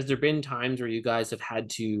has there been times where you guys have had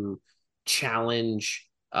to challenge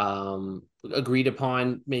agreed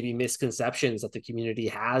upon maybe misconceptions that the community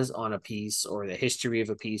has on a piece or the history of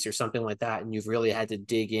a piece or something like that, and you've really had to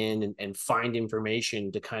dig in and find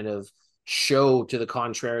information to kind of show to the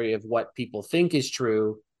contrary of what people think is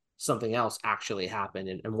true, something else actually happened,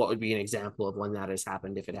 and what would be an example of when that has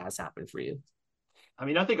happened if it has happened for you? I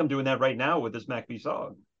mean, I think I'm doing that right now with this MacV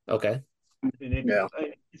Sog. Okay. And Yeah.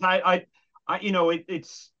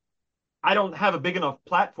 it's I don't have a big enough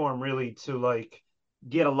platform really to like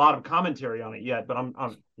get a lot of commentary on it yet, but I'm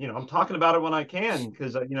talking about it when I can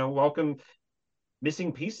because welcome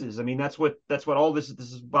missing pieces. I mean, that's what all this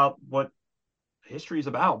is about. What history is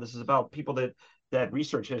about. This is about people that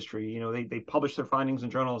research history. They publish their findings in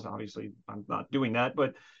journals. Obviously, I'm not doing that,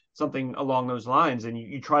 but something along those lines. And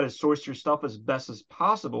you try to source your stuff as best as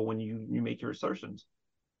possible when you make your assertions.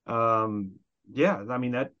 Yeah, I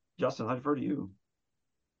mean that, Justin, I defer to you.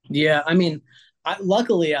 Yeah, I mean,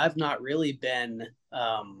 luckily I've not really been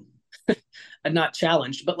not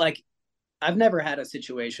challenged, but like I've never had a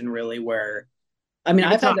situation really where I mean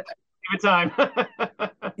Give it I've time. had Give it time.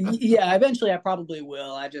 yeah, eventually I probably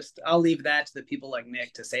will. I'll leave that to the people like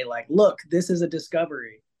Nick to say like, look, this is a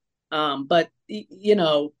discovery. But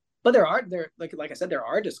but there like I said, there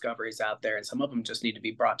are discoveries out there, and some of them just need to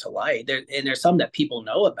be brought to light. There's some that people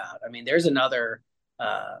know about. I mean, there's another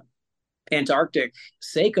uh Antarctic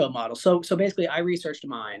Seiko model. So basically, I researched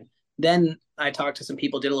mine. Then I talked to some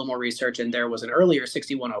people, did a little more research, and there was an earlier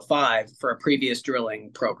 6105 for a previous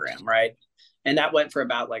drilling program, right? And that went for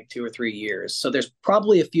about like 2 or 3 years. So there's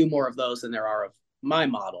probably a few more of those than there are of my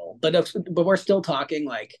model. But we're still talking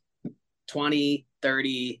like 20,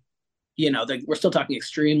 30, we're still talking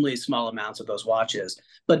extremely small amounts of those watches.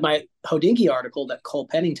 But my Hodinkee article that Cole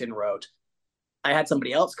Pennington wrote, I had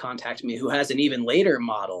somebody else contact me who has an even later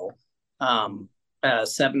model, um,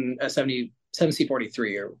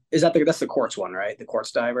 7C43, or is that's the quartz one, right? The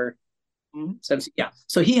quartz diver. Mm-hmm. 7C, yeah.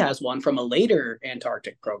 So he has one from a later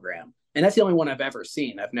Antarctic program, and that's the only one I've ever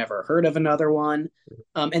seen. I've never heard of another one,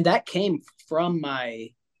 and that came from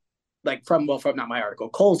from not my article,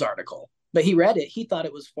 Cole's article. But he read it. He thought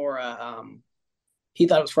it was for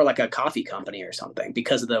like a coffee company or something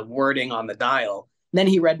because of the wording on the dial. And then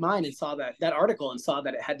he read mine and saw that article and saw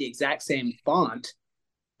that it had the exact same font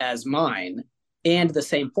as mine and the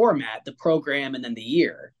same format, the program and then the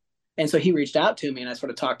year. And so he reached out to me and I sort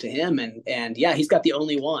of talked to him and yeah, he's got the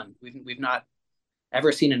only one. We've not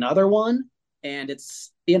ever seen another one. And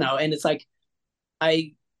it's like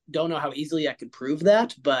I don't know how easily I could prove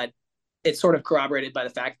that, but it's sort of corroborated by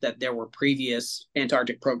the fact that there were previous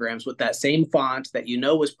Antarctic programs with that same font that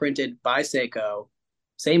was printed by Seiko,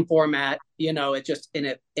 same format. It just in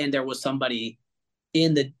it, and there was somebody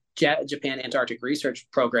in the Japan Antarctic Research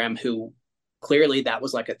Program who clearly that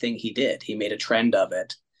was like a thing he did. He made a trend of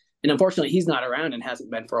it, and unfortunately, he's not around and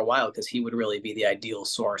hasn't been for a while because he would really be the ideal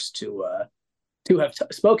source to have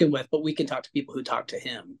spoken with. But we can talk to people who talk to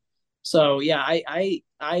him. So yeah, I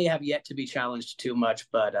have yet to be challenged too much,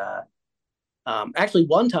 but actually,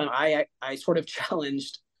 one time I sort of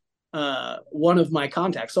challenged one of my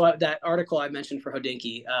contacts. So that article I mentioned for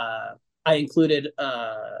Hodinkee, I included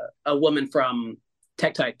a woman from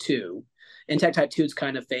Tektite 2. And Tektite 2 is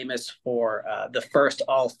kind of famous for the first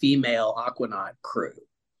all-female aquanaut crew.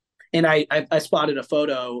 And I spotted a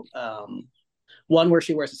photo, one where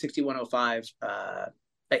she wears a 6105, a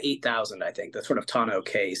 8000, I think, the sort of tonneau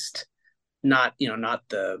cased, not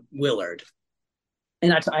the Willard.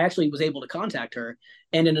 And I actually was able to contact her.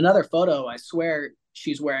 And in another photo, I swear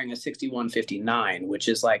she's wearing a 6159, which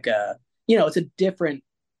is like it's a different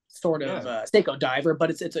sort of Seiko diver, but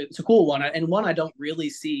it's a cool one and one I don't really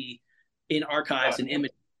see in archives and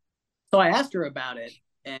images. So I asked her about it,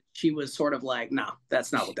 and she was sort of like, "No,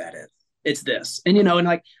 that's not what that is. It's this." And and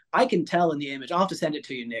like I can tell in the image. I'll have to send it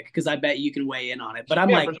to you, Nick, because I bet you can weigh in on it. But I'm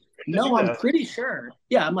like, no, I'm pretty sure.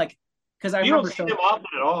 Yeah, I'm like, because I remember don't see them often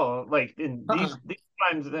at all. Like in these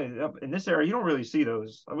times in this area, you don't really see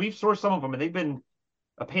those. We've sourced some of them, and they've been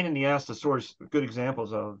a pain in the ass to source good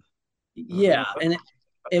examples of. Yeah, and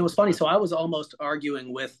it was funny. So I was almost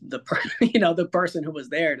arguing with the person who was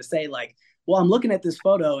there to say like, well, I'm looking at this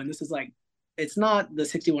photo, and this is like, it's not the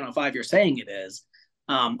 6105 you're saying it is.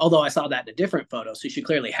 Although I saw that in a different photo, so she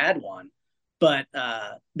clearly had one. But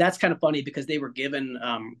that's kind of funny because they were given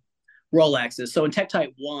Rolexes. So in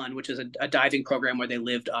Tektite 1, which is a diving program where they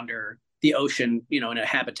lived under the ocean, in a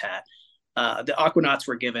habitat, the aquanauts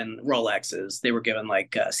were given Rolexes. They were given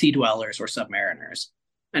like sea dwellers or submariners.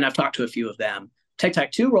 And I've talked to a few of them.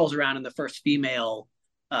 Tektite 2 rolls around, and the first female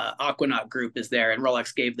aquanaut group is there, and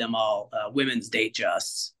Rolex gave them all women's date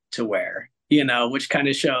justs to wear, which kind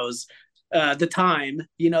of shows the time.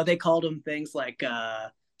 They called them things like,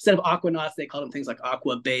 instead of aquanauts, they called them things like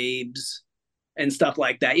aqua babes and stuff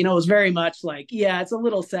like that. It was very much like, yeah, it's a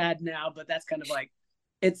little sad now, but that's kind of like,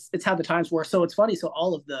 it's how the times were. So it's funny. So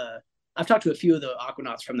I've talked to a few of the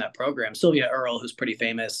aquanauts from that program. Sylvia Earle, who's pretty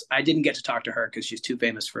famous. I didn't get to talk to her because she's too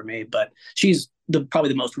famous for me, but she's probably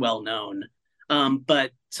the most well known.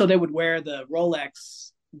 But so they would wear the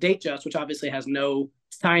Rolex Datejust, which obviously has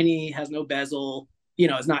tiny, has no bezel,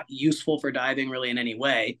 is not useful for diving really in any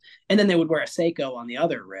way. And then they would wear a Seiko on the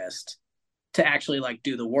other wrist to actually like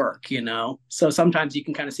do the work. So sometimes you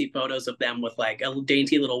can kind of see photos of them with like a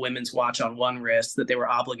dainty little women's watch on one wrist that they were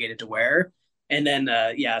obligated to wear, and then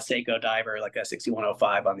Seiko diver like a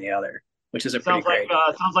 6105 on the other, which is a pretty great.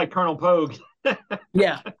 Sounds like Colonel Pogue.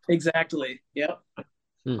 Yeah, exactly. Yep.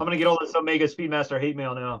 I'm gonna get all this Omega Speedmaster hate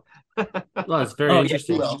mail now. Well, it's very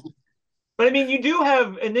interesting. But I mean, you do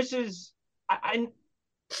have, and this is, I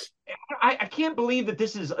can't believe that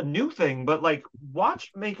this is a new thing, but like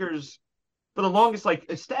watchmakers for the longest, like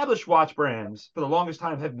established watch brands for the longest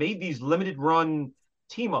time have made these limited run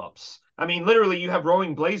team ups. I mean, literally, you have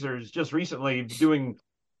Rowing Blazers just recently doing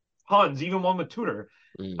tons, even one with Tudor,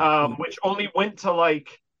 which only went to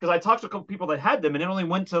like, because I talked to a couple people that had them, and it only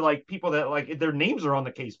went to like people that like their names are on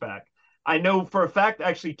the case back. I know for a fact,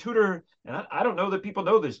 actually, Tudor, and I don't know that people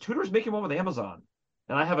know this, Tudor's making one with Amazon.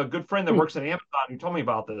 And I have a good friend that works at Amazon who told me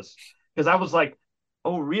about this, because I was like,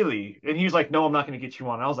 oh, really? And he was like, no, I'm not going to get you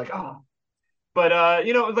one. And I was like, oh. But,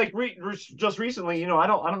 like just recently, I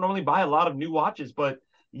don't normally buy a lot of new watches, but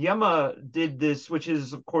Yema did this, which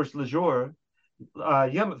is, of course, Lejour.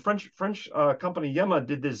 Yema, French company Yema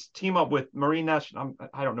did this team up with Marine National.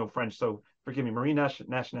 I don't know French, so forgive me. Marine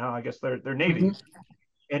National, I guess they're Navy. Mm-hmm.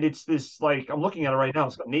 And it's this, like, I'm looking at it right now.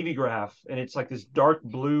 It's got Navy Graph, and it's like this dark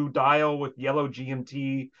blue dial with yellow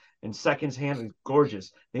GMT and seconds hand. It's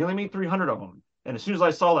gorgeous. They only made 300 of them. And as soon as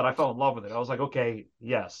I saw that, I fell in love with it. I was like, okay,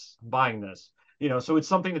 yes, I'm buying this. So it's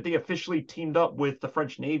something that they officially teamed up with the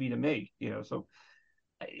French Navy to make, so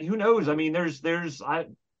who knows? I mean,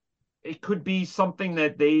 it could be something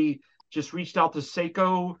that they just reached out to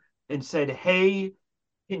Seiko and said, hey,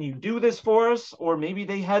 can you do this for us? Or maybe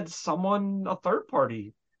they had a third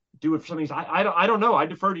party do it for some reason. I don't know. I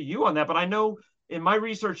defer to you on that, but I know in my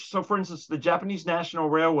research. So for instance, the Japanese National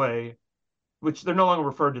Railway, which they're no longer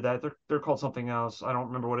referred to that. They're called something else. I don't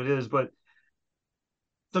remember what it is, but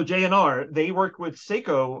so JNR, they worked with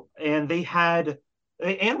Seiko, and they worked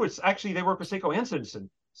with Seiko and Citizen.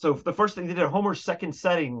 So the first thing they did, Homer's second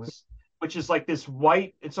settings, which is like this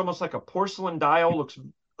white, it's almost like a porcelain dial,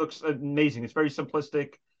 looks amazing. It's very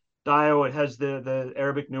simplistic dial. It has the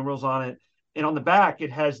Arabic numerals on it. And on the back,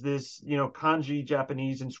 it has this, kanji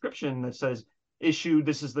Japanese inscription that says issued,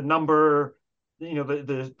 this is the number,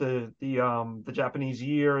 the Japanese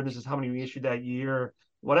year, and this is how many we issued that year,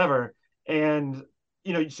 whatever. And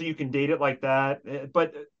so you can date it like that.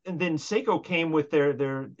 And then Seiko came with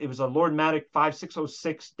it was a Lord Matic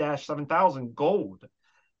 5606-7000 gold.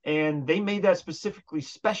 And they made that specifically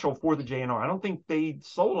special for the JNR. I don't think they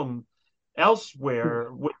sold them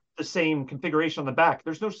elsewhere with the same configuration on the back.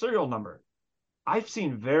 There's no serial number. I've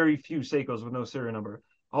seen very few Seikos with no serial number.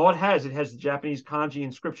 All it has the Japanese kanji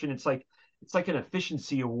inscription. It's like an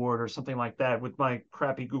efficiency award or something like that with my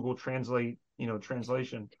crappy Google Translate,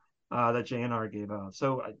 translation. That JNR gave out.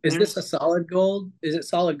 So is this a solid gold? Is it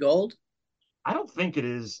solid gold? I don't think it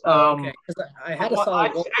is. Okay, because I had a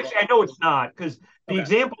solid gold. Actually, I know it's not, because the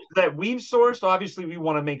examples that we've sourced, obviously we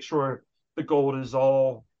want to make sure the gold is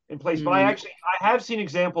all in place. But I have seen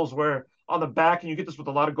examples where on the back, and you get this with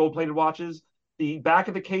a lot of gold plated watches, the back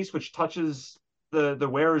of the case, which touches the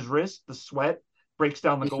wearer's wrist, the sweat breaks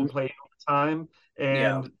down the gold plate over time.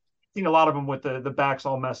 And seen a lot of them with the backs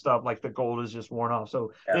all messed up, like the gold is just worn off.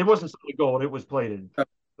 So it wasn't solid gold; it was plated.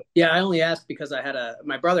 Yeah, I only asked because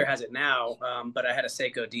my brother has it now, but I had a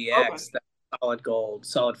Seiko DX that's solid gold,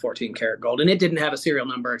 solid 14 karat gold, and it didn't have a serial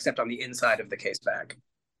number except on the inside of the case back.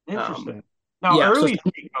 Interesting. Now, early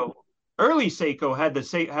Seiko had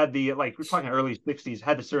the like, we're talking early 60s,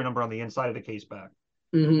 had the serial number on the inside of the case back.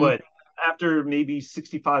 Mm-hmm. But after maybe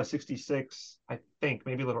 65, 66, I think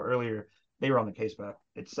maybe a little earlier, they were on the case back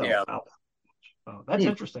itself. Yeah. Oh, that's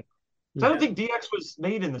interesting. So I don't think DX was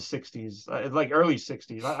made in the 60s, like early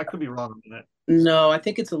 60s. I could be wrong on that. No, I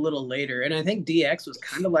think it's a little later, and I think DX was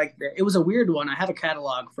kind of like it was a weird one. I have a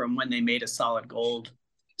catalog from when they made a solid gold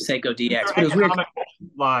Seiko It was DX, their but it was weird. economical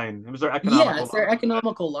line. It was their Yeah, economical it's their line.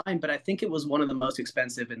 economical line, but I think it was one of the most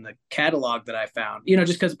expensive in the catalog that I found. You know,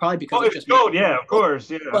 just because probably because Oh, it's it's just gold, yeah, of course,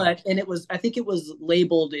 yeah. but and it was I think it was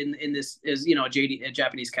labeled in this as you know a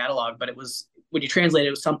Japanese catalog, but it was when you translate it,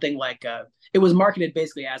 it was something like it was marketed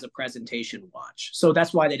basically as a presentation watch. So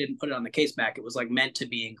that's why they didn't put it on the case back. It was like meant to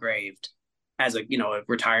be engraved as a a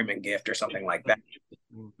retirement gift or something like that.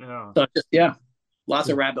 Yeah, So just lots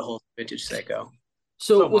of rabbit holes vintage Seiko.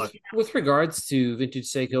 So so much. with regards to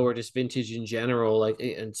vintage Seiko or just vintage in general, like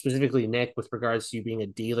and specifically Nick, with regards to you being a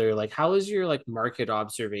dealer, like how has your like market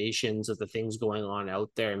observations of the things going on out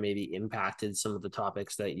there maybe impacted some of the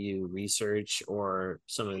topics that you research or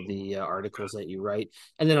some of the articles that you write?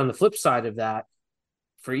 And then on the flip side of that,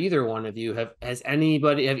 for either one of you, have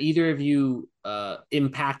either of you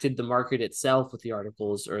impacted the market itself with the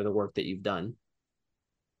articles or the work that you've done?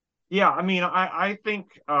 Yeah, I mean, I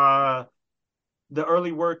think the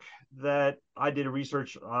early work that I did a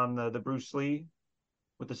research on the Bruce Lee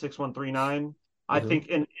with the 6139. I Mm-hmm. think,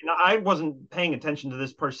 and I wasn't paying attention to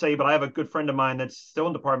this per se, but I have a good friend of mine that's still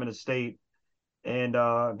in Department of State, and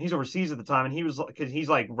he's overseas at the time, and he was because he's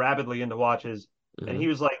like rabidly into watches, and Mm-hmm. he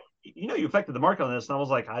was like, you affected the market on this, and I was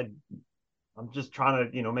like, I'm just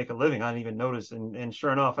trying to make a living. I didn't even notice, and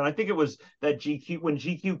sure enough, and I think it was that GQ when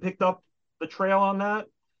GQ picked up the trail on that.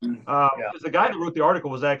 Yeah. Because the guy that wrote the article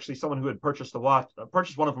was actually someone who had purchased the watch,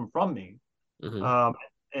 purchased one of them from me. Mm-hmm. Um,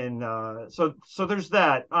 and so there's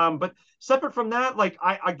that. But separate from that, like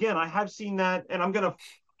I have seen that, and I'm gonna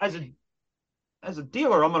as a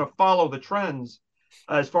dealer, I'm gonna follow the trends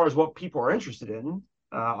as far as what people are interested in,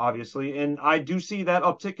 obviously, and I do see that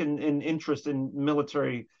uptick in interest in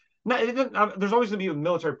military. Not, there's always gonna be a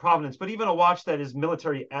military provenance, but even a watch that is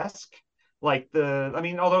military esque, like I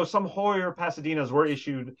mean, although some Hoyer Pasadenas were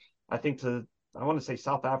issued, I think I want to say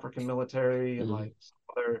South African military and Mm-hmm. like some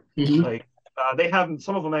other Mm-hmm. like they have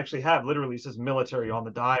some of them actually have literally says military on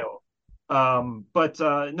the dial. But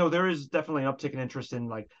no, there is definitely an uptick in interest in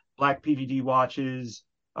like black PVD watches,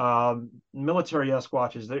 military esque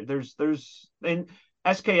watches. There's and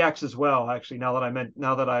SKX as well. Actually, now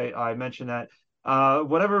that I mentioned that,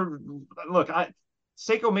 whatever. Look,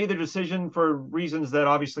 Seiko made their decision for reasons that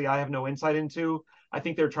obviously I have no insight into. I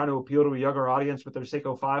think they're trying to appeal to a younger audience with their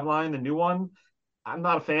Seiko 5 line, the new one. I'm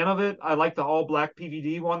not a fan of it. I like the all black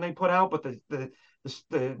PVD one they put out, but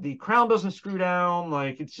the crown doesn't screw down.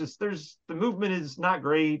 Like it's just the movement is not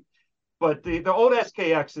great. But the old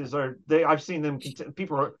SKXs I've seen them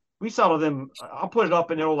we sell to them. I'll put it up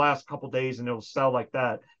and it'll last a couple days and it'll sell like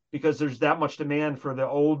that because there's that much demand for the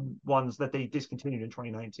old ones that they discontinued in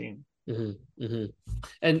 2019. Mm-hmm. Mm-hmm.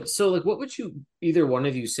 And so, like, what would you either one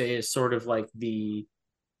of you say is sort of like the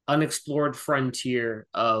unexplored frontier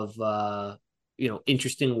of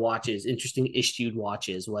interesting watches, interesting issued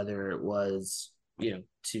watches, whether it was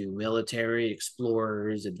to military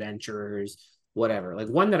explorers, adventurers, whatever. Like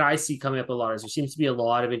one that I see coming up a lot is there seems to be a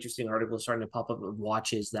lot of interesting articles starting to pop up of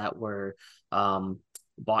watches that were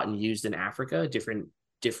bought and used in Africa, different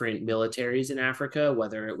militaries in Africa,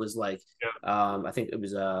 whether it was like I think it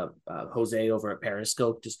was Jose over at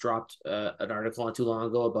Periscope just dropped an article not too long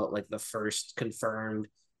ago about like the first confirmed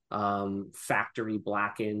factory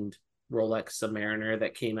blackened Rolex Submariner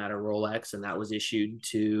that came out of Rolex, and that was issued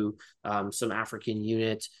to some African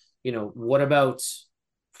unit. What about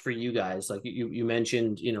for you guys? Like you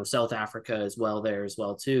mentioned, South Africa as well there as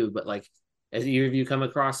well too, but like has either of you come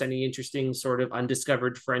across any interesting sort of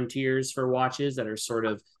undiscovered frontiers for watches that are sort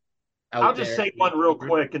of I'll out just there? say one real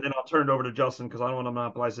quick and then I'll turn it over to Justin because I don't want to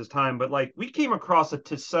monopolize his time. But like we came across a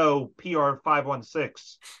Tissot PR 516,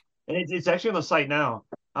 and it's actually on the site now.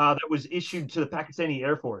 That was issued to the Pakistani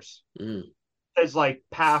Air Force. Mm. It says like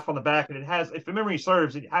PAF on the back, and it has, if memory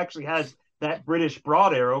serves, it actually has that British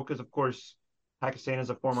broad arrow because, of course, Pakistan is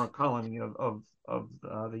a former colony of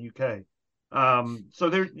the UK.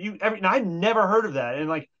 So I never heard of that, and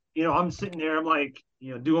like I'm sitting there, I'm like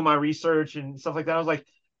doing my research and stuff like that. I was like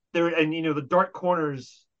there, and the dark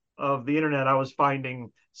corners of the internet, I was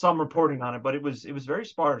finding some reporting on it, but it was very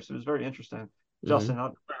sparse. It was very interesting. Mm-hmm. Justin, I'll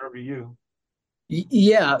turn it over to you.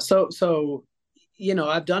 Yeah, so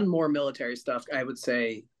I've done more military stuff. I would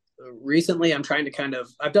say recently I'm trying to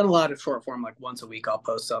I've done a lot of short form. Like once a week I'll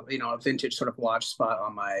post some a vintage sort of watch spot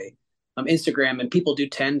on my Instagram, and people do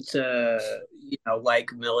tend to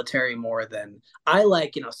like military more than I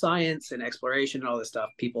like. Science and exploration and all this stuff.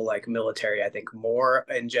 People like military, I think, more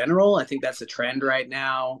in general. I think that's a trend right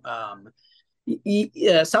now.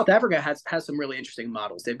 South Africa has some really interesting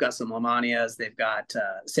models. They've got some Lamanias, they've got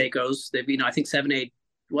Seikos. They've, I think 7/8,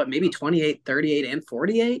 what, maybe 28, 38, and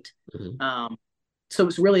 48. Mm-hmm. So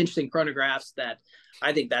it's really interesting chronographs that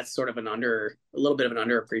I think that's sort of a little bit of an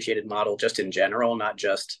underappreciated model just in general, not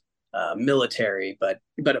just military, but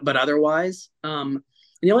otherwise. And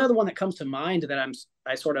the only other one that comes to mind that I'm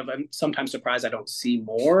sometimes surprised I don't see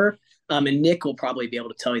more. And Nick will probably be able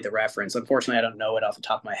to tell you the reference. Unfortunately, I don't know it off the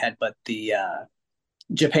top of my head, but the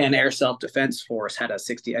Japan Air Self Defense Force had a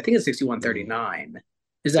 60, I think it's 6139.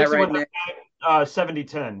 Is that right, Nick?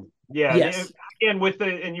 7010. Yeah. Yes. And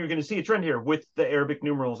and you're going to see a trend here with the Arabic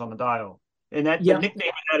numerals on the dial. And that the Yep. nickname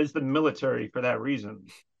of that is the military for that reason.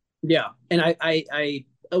 Yeah. And I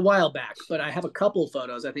a while back, but I have a couple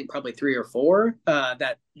photos, I think probably 3 or 4,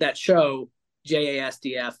 that show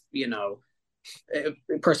JASDF,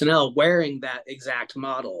 personnel wearing that exact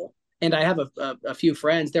model. And I have a few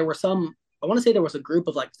friends. There were some, I want to say there was a group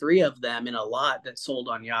of like 3 of them in a lot that sold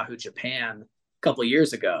on Yahoo Japan a couple of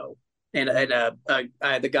years ago. And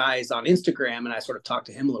the guy's on Instagram, and I sort of talked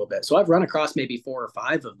to him a little bit. So I've run across maybe 4 or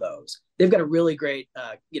 5 of those. They've got a really great,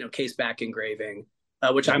 case back engraving,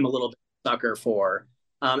 which I'm a little bit sucker for.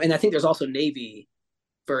 And I think there's also Navy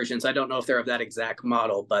versions. I don't know if they're of that exact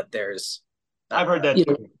model, but there's. I've heard that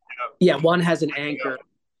too. Yeah, one has an anchor,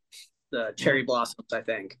 the cherry blossoms, I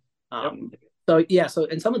think. So yeah,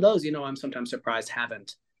 and some of those, I'm sometimes surprised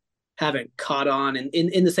haven't caught on, and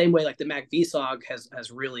in the same way, like the Mac VSOG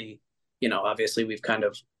has really, obviously we've kind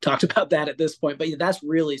of talked about that at this point, but that's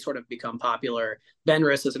really sort of become popular.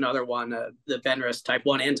 Benris is another one, the Benris Type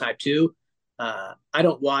 1 and Type 2. I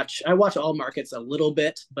watch all markets a little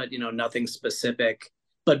bit, but nothing specific.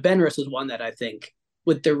 But Benris is one that I think,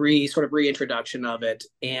 with the reintroduction of it,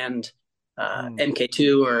 and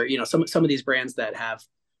MK2, or some of these brands that have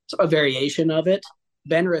a variation of it,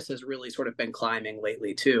 Benris has really sort of been climbing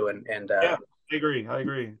lately too. And yeah, I agree.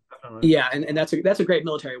 Yeah, and that's a great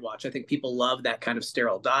military watch. I think people love that kind of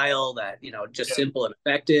sterile dial, that just simple and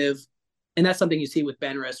effective. And that's something you see with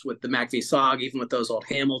Benris, with the Mac VSOG, even with those old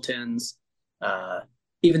Hamiltons.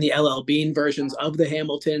 Even the LL Bean versions of the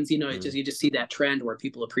Hamiltons, you just see that trend where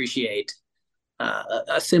people appreciate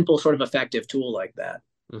a simple, sort of effective tool like that.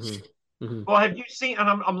 Mm-hmm. Mm-hmm. Well, have you seen? And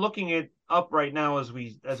I'm looking it up right now as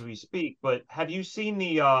we speak. But have you seen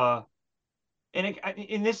the?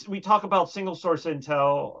 In this, we talk about single source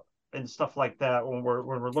intel and stuff like that when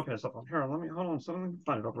we're looking at stuff. Here, let me hold on. So let me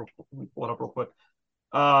find it up real quick. Let me pull it up real quick.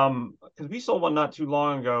 Because we sold one not too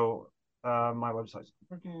long ago. My website's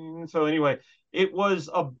working. So anyway, it was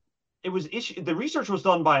issued. The research was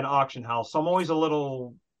done by an auction house. So I'm always a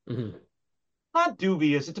little not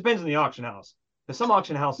dubious. It depends on the auction house. Because some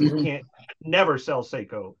auction houses can't never sell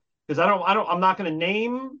Seiko. Because I'm not going to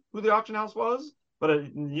name who the auction house was.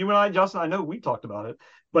 But you and I, Justin, I know we talked about it.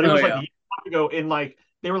 But it was like a year ago, and like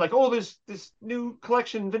they were like, oh, this new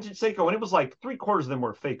collection vintage Seiko, and it was like 3/4 of them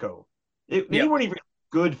were Faco. They weren't even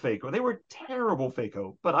good Faco. They were terrible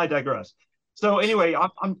Faco. But I digress. So anyway,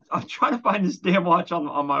 I'm trying to find this damn watch on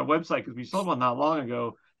my website because we sold one not long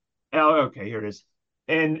ago. Oh, okay, here it is.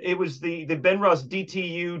 And it was the Benrus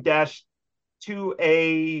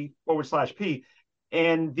DTU-2A/P.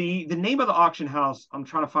 And the name of the auction house, I'm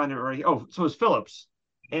trying to find it right here. Oh, so it was Phillips.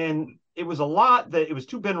 And it was it was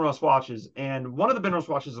 2 Benrus watches. And one of the Benrus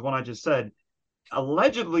watches is the one I just said.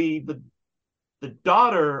 Allegedly, the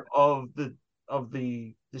daughter of the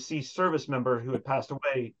deceased service member who had passed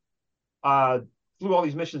away flew all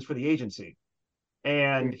these missions for the agency.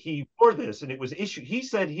 And he wore this, and it was issued. He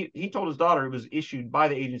said he told his daughter it was issued by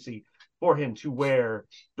the agency for him to wear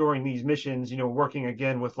during these missions, working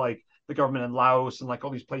again with like the government in Laos and like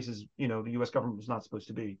all these places, the U.S. government was not supposed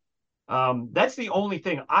to be. That's the only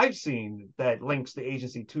thing I've seen that links the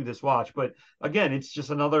agency to this watch. But again, it's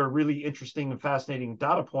just another really interesting and fascinating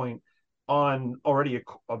data point on already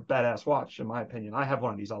a badass watch, in my opinion. I have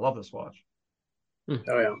one of these. I love this watch. Oh,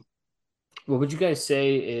 yeah. What would you guys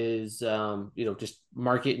say is, just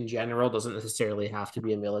market in general doesn't necessarily have to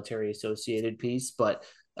be a military associated piece, but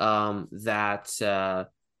that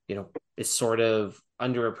is sort of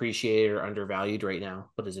underappreciated or undervalued right now,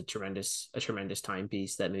 but is a tremendous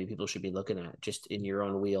timepiece that maybe people should be looking at just in your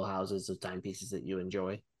own wheelhouses of timepieces that you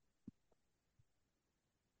enjoy?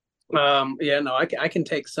 I can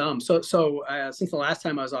take some. So since the last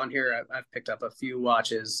time I was on here, I've picked up a few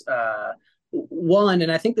watches. One,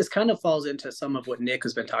 and I think this kind of falls into some of what Nick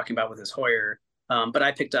has been talking about with his Hoyer. But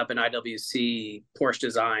I picked up an IWC Porsche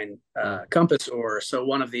design compass oar. So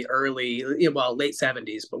one of the early, late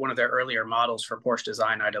 70s, but one of their earlier models for Porsche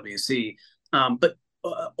design IWC. But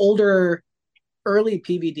older, early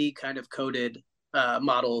PVD kind of coated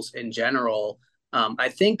models in general. I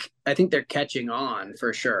think they're catching on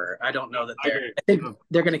for sure. I don't know that I agree. I think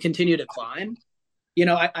they're going to continue to climb. You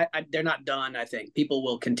know, they're not done. I think people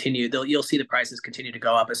will continue. You'll see the prices continue to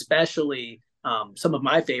go up, especially some of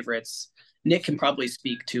my favorites. Nick can probably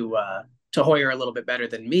speak to Hoyer a little bit better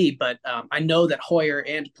than me, but I know that Hoyer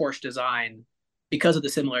and Porsche Design, because of the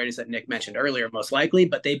similarities that Nick mentioned earlier, most likely,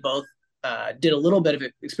 but they both did a little bit of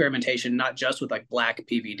experimentation, not just with like black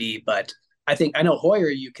PVD, but I know Hoyer,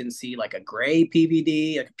 you can see like a gray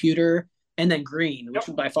PVD, a computer, and then green, which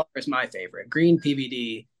by far is my favorite. Green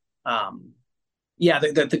PVD. Yeah,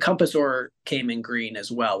 the Compass Ore came in green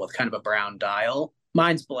as well with kind of a brown dial.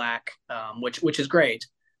 Mine's black, which is great,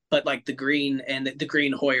 but like the green and the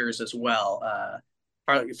green Hoyers as well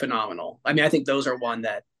are phenomenal. I mean, I think those are one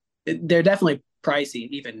that they're definitely pricey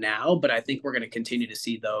even now, but I think we're going to continue to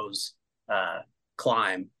see those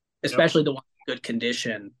climb, Yep. especially the ones in good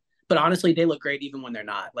condition. But honestly, they look great even when they're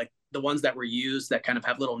not. Like the ones that were used that kind of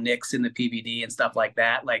have little nicks in the PVD and stuff like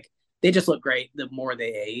that. Like they just look great the more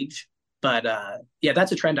they age. But yeah,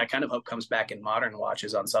 that's a trend I kind of hope comes back in modern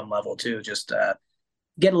watches on some level too. Just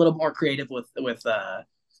get a little more creative with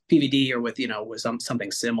PVD or with with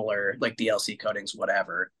something similar like DLC coatings,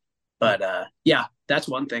 whatever. But yeah, that's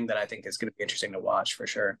one thing that I think is going to be interesting to watch for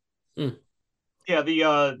sure. Mm. Yeah,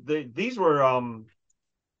 these were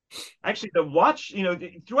actually the watch.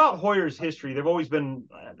 Throughout Hoyer's history, they've always been.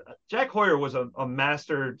 Jack Hoyer was a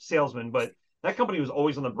master salesman, but that company was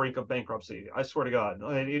always on the brink of bankruptcy. I swear to God,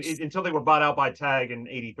 until they were bought out by Tag in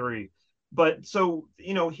 '83. But so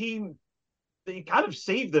they kind of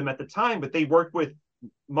saved them at the time, but they worked with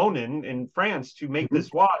Monin in France to make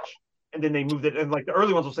this watch, and then they moved it. And like the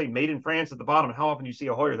early ones will say "made in France" at the bottom. How often do you see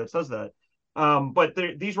a Hoyer that says that? But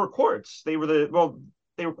these were quartz. They were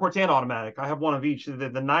quartz and automatic. I have one of each. The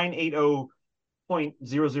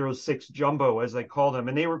 980.006 jumbo, as they call them,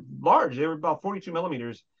 and they were large. They were about 42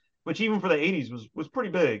 millimeters, which even for the 80s was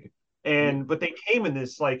pretty big. And but they came in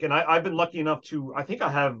this and I've been lucky enough to, I think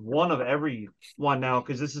I have one of every one now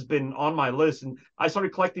because this has been on my list, and I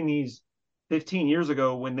started collecting these 15 years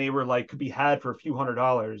ago when they were could be had for a few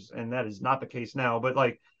 $100s, and that is not the case now. But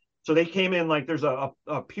so they came in there's a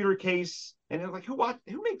pewter case, and they're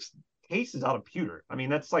who makes cases out of pewter? I mean,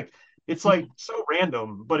 that's it's so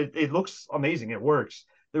random, but it looks amazing. It works.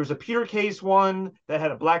 There was a pewter case one that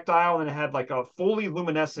had a black dial, and it had a fully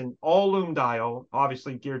luminescent all lume dial,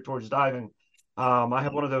 obviously geared towards diving. I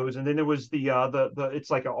have one of those, and then there was the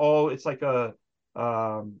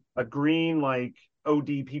a green OD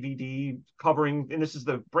PVD covering, and this is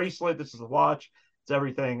the bracelet, this is the watch, it's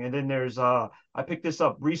everything. And then there's I picked this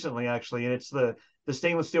up recently actually, and it's the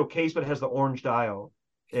stainless steel case, but it has the orange dial,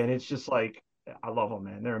 and it's just I love them,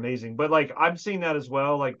 man. They're amazing. But I'm seeing that as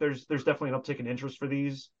well. There's definitely an uptick in interest for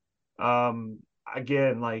these.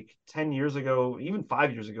 Again, 10 years ago, even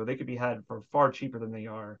 5 years ago, they could be had for far cheaper than they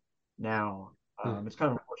are now. It's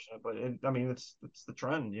kind of unfortunate, but I mean, it's the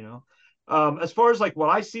trend, As far as what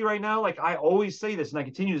I see right now, I always say this, and I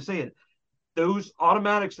continue to say it, those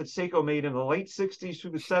automatics that Seiko made in the late 60s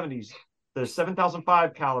through the 70s, the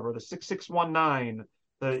 7005 caliber, the 6619,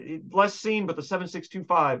 the less seen, but the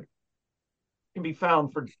 7625, can be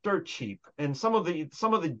found for dirt cheap. And some of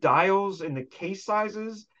the dials and the case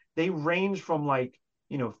sizes, they range from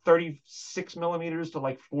 36 millimeters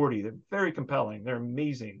to 40. They're very compelling. They're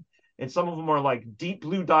amazing. And some of them are deep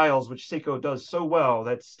blue dials, which Seiko does so well.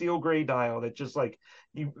 That steel gray dial that just I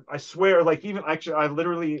swear, even actually, I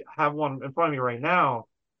literally have one in front of me right now,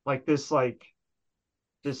 this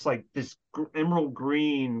emerald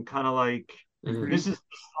green kind of this is,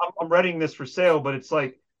 I'm readying this for sale, but it's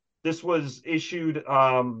this was issued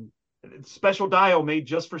special dial made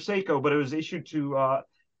just for Seiko, but it was issued to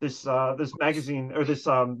this magazine or this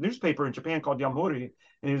newspaper in Japan called Yamhuri,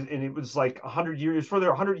 and it was 100 years for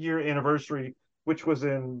their 100-year anniversary, which was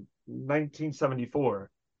in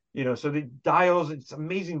 1974. So the dials, it's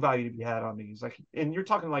amazing value to be had on these. And you're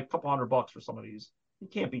talking a couple $100 for some of these. You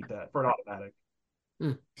can't beat that for an automatic.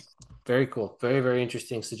 Very cool. Very, very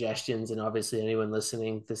interesting suggestions. And obviously anyone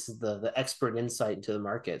listening, this is the expert insight into the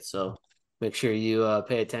market. So make sure you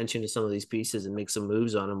pay attention to some of these pieces and make some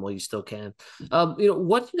moves on them while you still can. What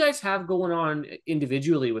do you guys have going on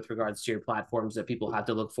individually with regards to your platforms that people have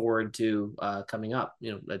to look forward to coming up?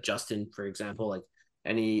 Justin, for example,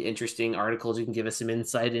 any interesting articles you can give us some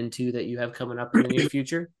insight into that you have coming up in the near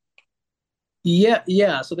future?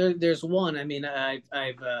 Yeah. So there's one. I mean, I've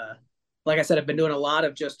like I said, I've been doing a lot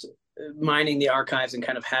of just mining the archives and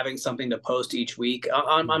kind of having something to post each week.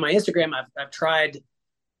 On my Instagram, I've tried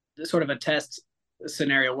sort of a test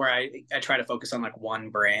scenario where I try to focus on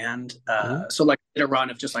one brand. So did a run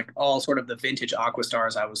of just like all sort of the vintage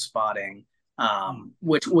Aquastars I was spotting,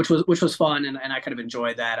 which was fun, and I kind of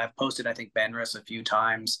enjoyed that. I've posted I think Benris a few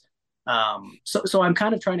times. So I'm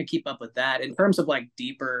kind of trying to keep up with that in terms of like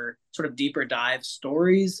deeper dive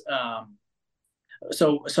stories.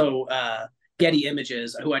 So Getty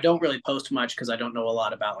Images, who I don't really post much because I don't know a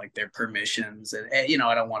lot about like their permissions, and you know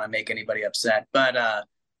I don't want to make anybody upset, but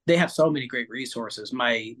they have so many great resources.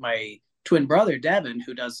 My twin brother Devin,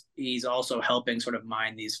 he's also helping sort of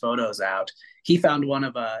mine these photos out. He found one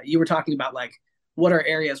of you were talking about like what are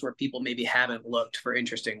areas where people maybe haven't looked for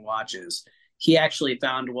interesting watches. He actually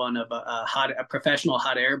found one of a professional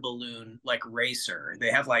hot air balloon like racer.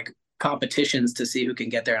 They have like competitions to see who can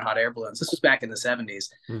get there in hot air balloons. This was back in the 70s.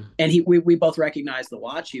 And we both recognized the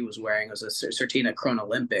watch he was wearing. It was a Certina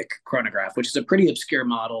Chronolympic chronograph, which is a pretty obscure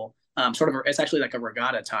model. It's actually like a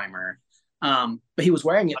regatta timer. But he was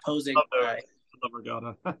wearing it posing.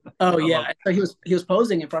 Regatta. Oh yeah, so he was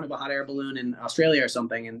posing in front of a hot air balloon in Australia or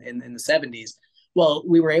something in the 70s. Well,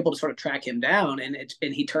 we were able to sort of track him down, and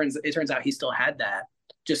it turns out he still had that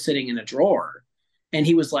just sitting in a drawer, and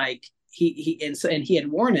he was like and he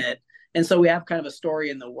had worn it, and so we have kind of a story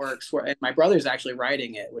in the works where, and my brother's actually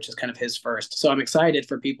writing it, which is kind of his first. So I'm excited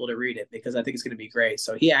for people to read it because I think it's going to be great.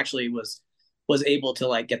 So he actually was able to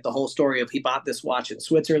like get the whole story of he bought this watch in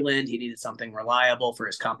Switzerland. He needed something reliable for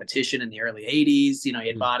his competition in the early 80s. You know, he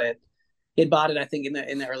had bought it. I think in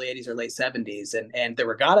the early 80s or late 70s, and the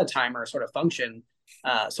regatta timer sort of functioned.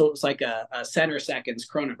 So it was like a center seconds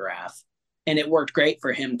chronograph, and it worked great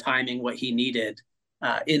for him timing what he needed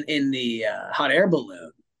in the hot air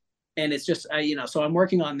balloon. And it's just so I'm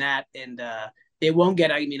working on that, and it won't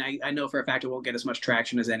get. I mean, I know for a fact it won't get as much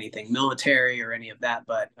traction as anything military or any of that,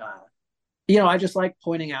 but I just like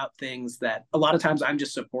pointing out things that a lot of times I'm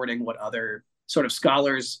just supporting what other sort of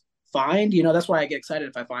scholars find. That's why I get excited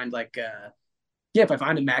if I find like if I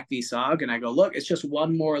find a Mac v SOG and I go, look, it's just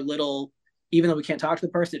one more little, even though we can't talk to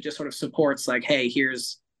the person, it just sort of supports like, hey,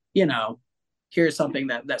 here's something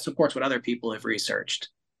that supports what other people have researched.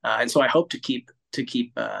 And so I hope to keep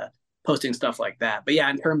posting stuff like that. But yeah,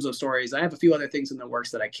 in terms of stories, I have a few other things in the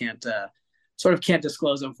works that I can't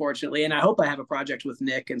disclose, unfortunately. And I hope I have a project with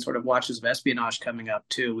Nick and sort of Watches of Espionage coming up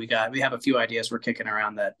too. We have a few ideas we're kicking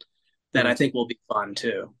around that I think will be fun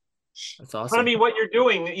too. That's awesome. But I mean, what you're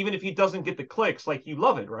doing, even if he doesn't get the clicks, like you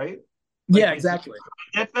love it, right? Like, yeah, exactly.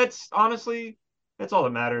 That's honestly, that's all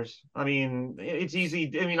that matters. I mean, it's easy.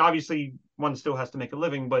 I mean, obviously, one still has to make a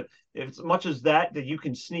living, but if it's much as that you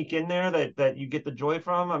can sneak in there that you get the joy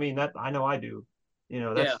from, I mean, that I know I do.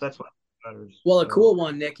 That's what matters. Well, a cool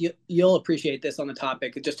one, Nick. You'll appreciate this on the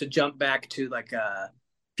topic. Just to jump back to like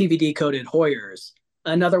PVD coded Hoyers.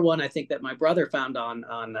 Another one I think that my brother found on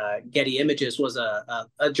Getty Images was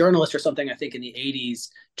a journalist or something, I think in the 80s,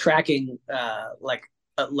 tracking like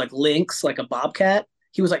lynx, like a bobcat.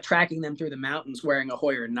 He was like tracking them through the mountains wearing a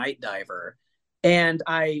Hoyer night diver. And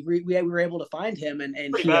we were able to find him, and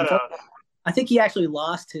I think he actually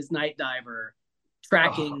lost his night diver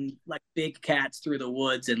tracking like big cats through the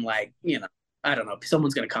woods, and like, I don't know,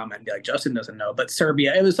 someone's going to comment and be like, Justin doesn't know, but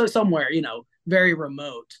Serbia, it was somewhere, very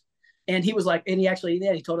remote. And he was like, and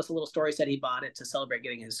he told us a little story, said he bought it to celebrate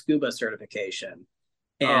getting his scuba certification.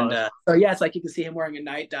 And so yeah, it's like you can see him wearing a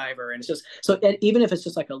night diver, and it's just so, and even if it's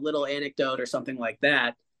just like a little anecdote or something like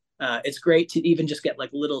that, it's great to even just get like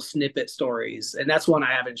little snippet stories. And that's one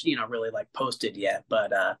I haven't really like posted yet,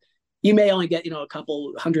 but you may only get a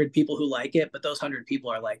couple hundred people who like it, but those 100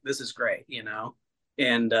 people are like, this is great,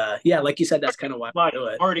 and yeah, like you said, that's kind of why I do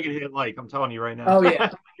it. Already gonna hit like, I'm telling you right now. Oh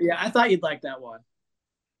yeah. Yeah, I thought you'd like that one.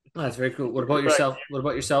 Oh, that's very cool. What about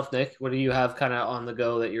yourself, Nick? What do you have kind of on the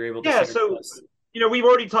go that you're able to share with us? We've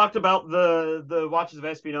already talked about the Watches of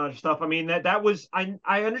Espionage stuff. I mean, that was,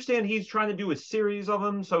 I understand he's trying to do a series of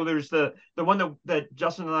them. So there's the one that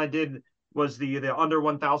Justin and I did was the under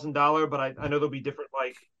 $1,000, but I know there'll be different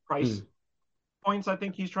like price points I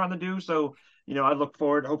think he's trying to do. So, I look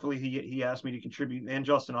forward. Hopefully he asked me to contrip, and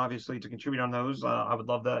Justin obviously to contribute on those. I would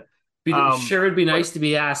love that. Sure, it'd be nice to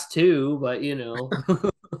be asked too, but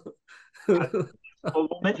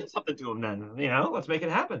We'll mention something to him then. Let's make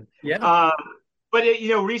it happen. Yeah. But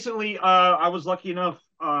recently, I was lucky enough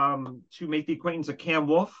to make the acquaintance of Cam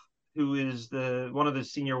Wolf, who is one of the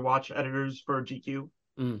senior watch editors for GQ,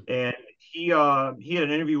 and he had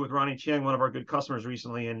an interview with Ronnie Chiang, one of our good customers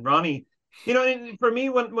recently. And Ronnie, and for me,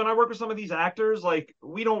 when I work with some of these actors, like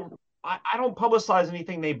I don't publicize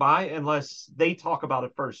anything they buy unless they talk about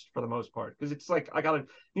it first, for the most part, because it's like I gotta,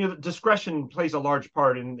 discretion plays a large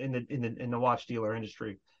part in the watch dealer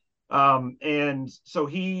industry. And so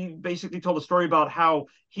he basically told a story about how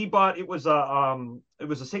he bought, it was a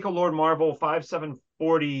Seiko Lord Marvel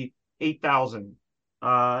 5740 8000.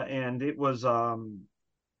 And it was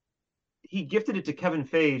he gifted it to Kevin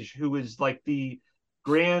Feige, who is like the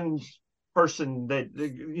grand person that,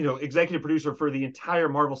 executive producer for the entire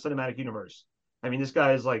Marvel Cinematic Universe. I mean, this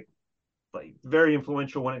guy is like very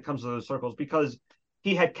influential when it comes to those circles, because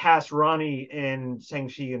he had cast Ronnie and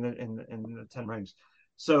Shang-Chi in the Ten Rings.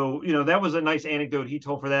 So, that was a nice anecdote he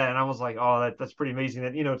told for that. And I was like, oh, that's pretty amazing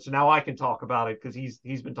that, so now I can talk about it because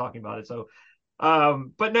he's been talking about it. So,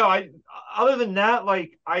 but no, other than that,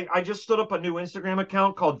 like I just stood up a new Instagram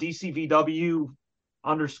account called DCVW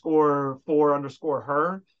 _for_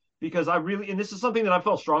 her, because I really, and this is something that I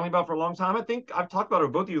felt strongly about for a long time. I think I've talked about it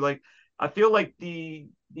with both of you. Like, I feel like the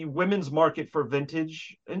women's market for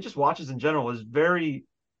vintage and just watches in general is very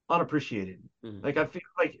unappreciated. Mm-hmm. Like, I feel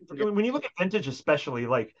like when you look at vintage, especially,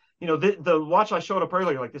 like, the watch I showed up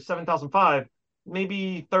earlier, like the 7005,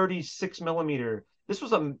 maybe 36 millimeter. This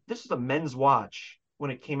was a men's watch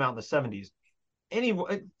when it came out in the 70s.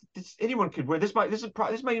 Anyone could wear this.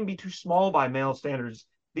 This might even be too small by male standards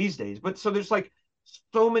these days. But so there's like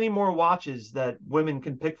so many more watches that women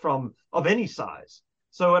can pick from of any size.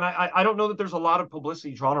 So, and I don't know that there's a lot of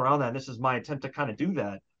publicity drawn around that. And this is my attempt to kind of do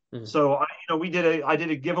that. Mm-hmm. So I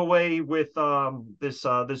did a giveaway with this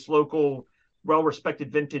local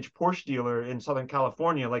well-respected vintage Porsche dealer in Southern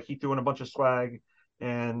California. Like, he threw in a bunch of swag,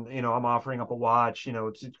 and I'm offering up a watch.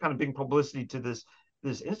 It's kind of big publicity to this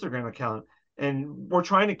Instagram account, and we're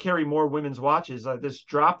trying to carry more women's watches. This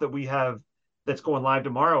drop that we have that's going live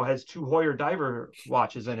tomorrow has 2 Hoyer dive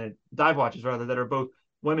watches rather, that are both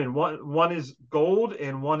women. One is gold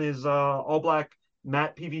and one is all black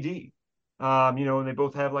matte PVD. And they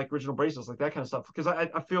both have like original bracelets, like that kind of stuff. Because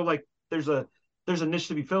I feel like there's a niche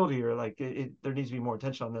to be filled here. Like, there needs to be more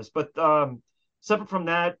attention on this. But separate from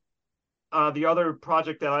that, the other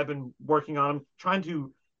project that I've been working on, I'm trying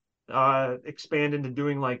to expand into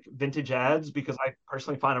doing like vintage ads, because I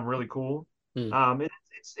personally find them really cool.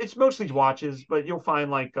 It's mostly watches, but you'll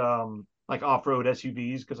find like off-road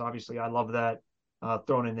SUVs, because obviously I love that,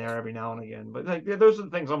 thrown in there every now and again. But like, those are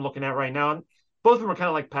the things I'm looking at right now. And both of them are kind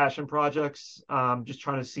of like passion projects. Just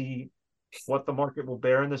trying to see what the market will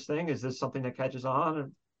bear in this thing. Is this something that catches on?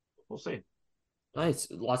 And we'll see. Nice.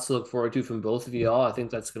 Lots to look forward to from both of you all. I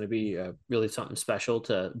think that's going to be really something special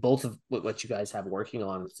to both of what you guys have working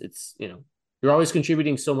on. It's you're always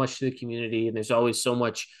contributing so much to the community, and there's always so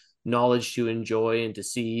much knowledge to enjoy and to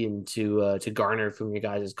see and to garner from your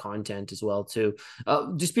guys' content as well too.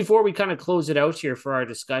 Just before we kind of close it out here for our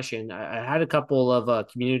discussion, I had a couple of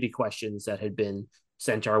community questions that had been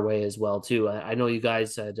sent our way as well too. I know you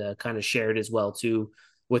guys had kind of shared as well too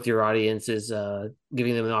with your audiences,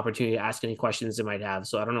 giving them an opportunity to ask any questions they might have.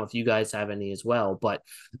 So I don't know if you guys have any as well, but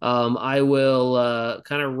I will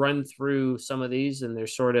kind of run through some of these, and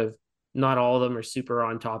there's sort of, not all of them are super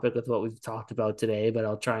on topic with what we've talked about today, but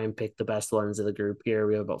I'll try and pick the best ones of the group here.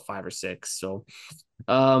 We have about 5 or 6. So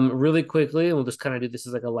really quickly, and we'll just kind of do this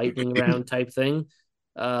as like a lightning round type thing.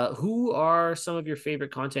 Who are some of your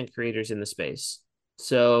favorite content creators in the space?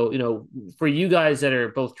 So, for you guys that are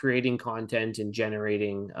both creating content and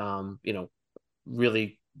generating,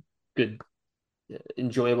 really good,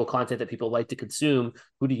 enjoyable content that people like to consume,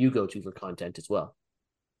 who do you go to for content as well?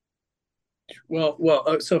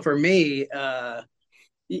 Well, so for me, I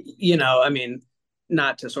mean,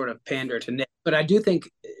 not to sort of pander to Nick, but I do think,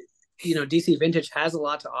 DC Vintage has a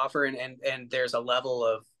lot to offer, and there's a level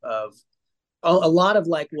of a lot of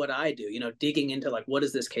like what I do, digging into like, what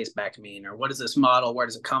does this case back mean, or what is this model, where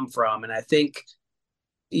does it come from? And I think,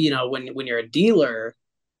 when you're a dealer,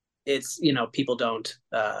 it's, people don't,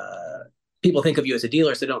 people think of you as a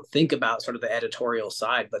dealer, so they don't think about sort of the editorial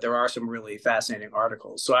side, but there are some really fascinating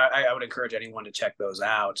articles. So I would encourage anyone to check those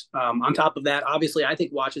out. On top of that, obviously, I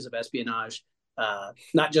think Watches of Espionage,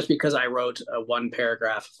 not just because I wrote one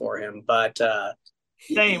paragraph for him, but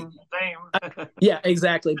same. Yeah,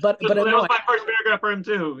 exactly. But that was my first paragraph for him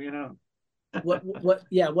too.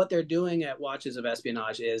 what they're doing at Watches of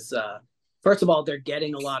Espionage is, first of all, they're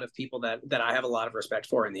getting a lot of people that I have a lot of respect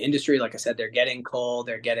for in the industry. Like I said, they're getting Cole,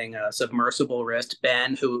 they're getting a submersible wrist,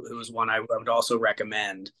 Ben, who is one I would also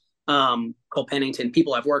recommend. Cole Pennington,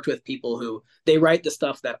 people I've worked with, people who they write the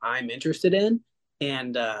stuff that I'm interested in,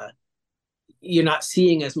 and you're not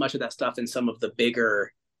seeing as much of that stuff in some of the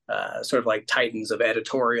bigger sort of like titans of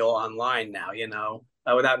editorial online now,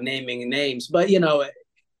 without naming names, but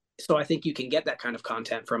so I think you can get that kind of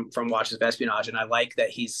content from Watches of Espionage, and I like that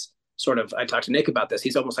he's sort of, I talked to Nick about this,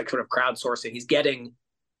 he's almost like sort of crowdsourcing. He's getting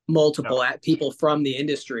multiple people from the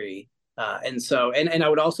industry And I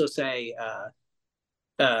would also say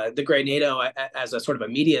the Grey NATO as a sort of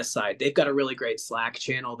a media side, they've got a really great Slack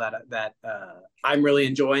channel that I'm really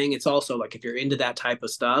enjoying. It's also like if you're into that type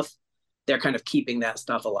of stuff, they're kind of keeping that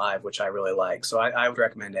stuff alive, which I really like. So I would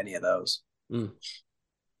recommend any of those. Mm.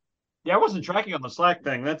 Yeah, I wasn't tracking on the Slack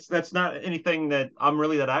thing. That's not anything that I'm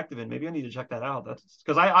really that active in. Maybe I need to check that out. That's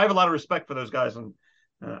because I have a lot of respect for those guys on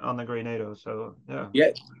the Grey NATO. So yeah. Yeah,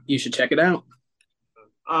 you should check it out.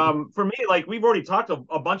 For me, like we've already talked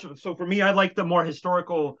a bunch of. So for me, I like the more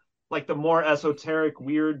historical, like the more esoteric,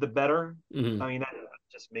 weird, the better. Mm-hmm. I mean, that's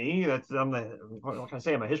just me. What can I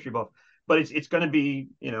say? I'm a history buff, but it's going to be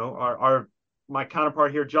our my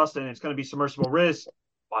counterpart here, Justin. It's going to be submersible risk,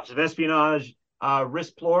 watch of espionage,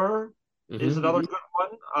 Riskplorer is another good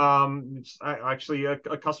one. It's actually a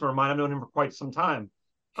customer of mine. I've known him for quite some time.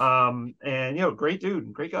 And great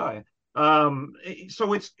dude, great guy.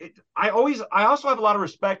 So I also have a lot of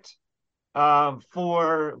respect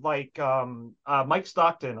for like Mike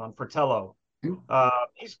Stockton on Fratello.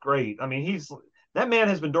 He's great. I mean, that man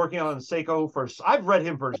has been dorking on Seiko I've read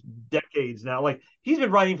him for decades now. Like he's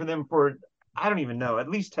been writing for them for I don't even know, at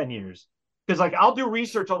least 10 years. Because like I'll do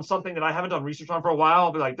research on something that I haven't done research on for a while.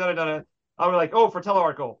 I'll be like, da da da. I'll be like, oh, Fratello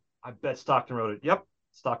article. I bet Stockton wrote it. Yep,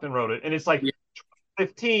 Stockton wrote it. And it's like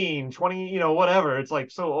 15, 20, whatever. It's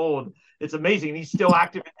like so old. It's amazing. He's still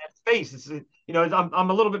active in that space. I'm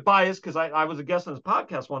a little bit biased because I was a guest on his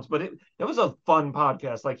podcast once, but it was a fun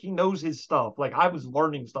podcast. Like he knows his stuff. Like I was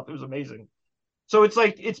learning stuff. It was amazing. So it's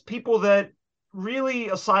like, it's people that really,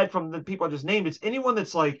 aside from the people I just named, it's anyone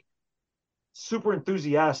that's like super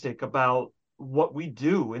enthusiastic about what we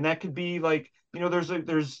do. And that could be like,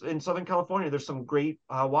 there's in Southern California, there's some great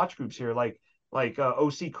watch groups here, like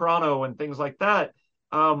OC Chrono and things like that.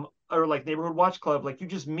 Or like Neighborhood Watch Club. Like you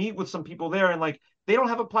just meet with some people there and like they don't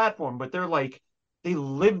have a platform, but they're like they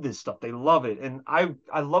live this stuff. They love it. And I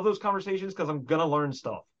love those conversations because I'm gonna learn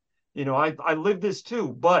stuff. I live this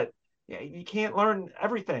too, but yeah, you can't learn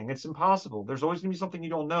everything. It's impossible. There's always gonna be something you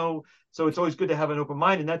don't know. So it's always good to have an open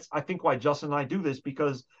mind. And that's I think why Justin and I do this,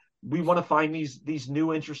 because we want to find these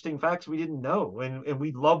new interesting facts we didn't know. And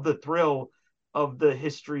we love the thrill of the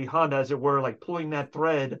history hunt, as it were, like pulling that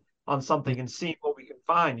thread on something and seeing what we can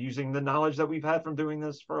find using the knowledge that we've had from doing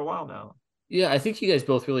this for a while now. Yeah, I think you guys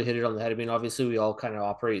both really hit it on the head. I mean, obviously, we all kind of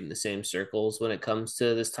operate in the same circles when it comes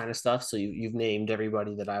to this kind of stuff. So you've named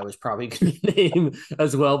everybody that I was probably going to name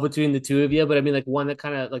as well between the two of you. But I mean, like one that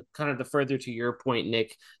kind of the further to your point,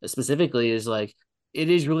 Nick, specifically is like it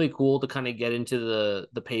is really cool to kind of get into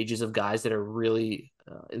the pages of guys that are really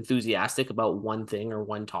enthusiastic about one thing or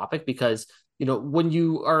one topic, because when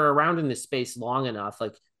you are around in this space long enough,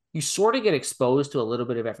 like you sort of get exposed to a little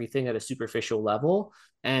bit of everything at a superficial level.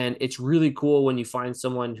 And it's really cool when you find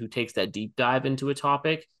someone who takes that deep dive into a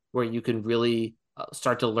topic where you can really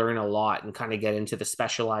start to learn a lot and kind of get into the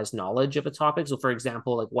specialized knowledge of a topic. So for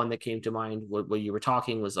example, like one that came to mind what you were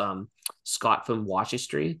talking was Scott from Watch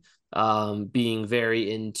History, being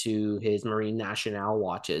very into his Marine Nationale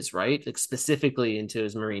watches, right? Like specifically into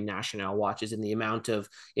his Marine Nationale watches and the amount of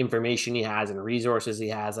information he has and resources he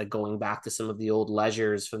has, like going back to some of the old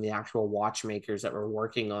ledgers from the actual watchmakers that were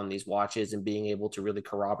working on these watches and being able to really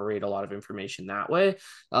corroborate a lot of information that way.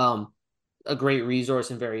 A great resource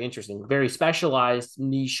and very interesting, very specialized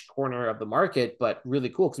niche corner of the market, but really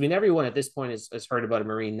cool. Because I mean, everyone at this point has heard about a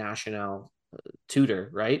Marine Nationale tutor,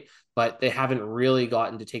 right? But they haven't really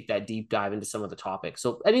gotten to take that deep dive into some of the topics.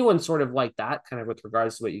 So anyone sort of like that, kind of with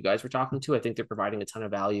regards to what you guys were talking to, I think they're providing a ton of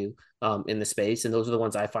value in the space. And those are the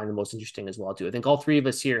ones I find the most interesting as well, too. I think all three of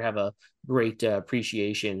us here have a great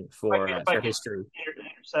appreciation for history.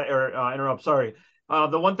 Interrupt, sorry.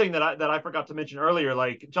 The one thing that I forgot to mention earlier,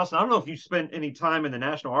 like Justin, I don't know if you spent any time in the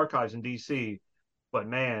National Archives in DC, but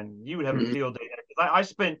man, you would have a field day there. I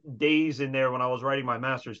spent days in there when I was writing my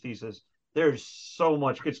master's thesis. There's so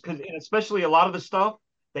much because especially a lot of the stuff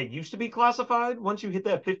that used to be classified, once you hit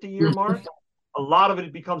that 50-year mark, a lot of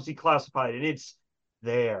it becomes declassified and it's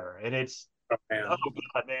there. And it's oh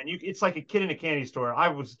god, man, it's like a kid in a candy store. I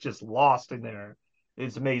was just lost in there.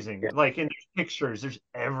 It's amazing. Like in pictures, there's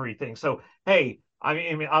everything. So hey, I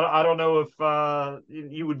don't know if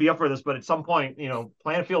you would be up for this, but at some point,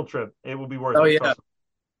 plan a field trip. It will be worth it. Oh yeah,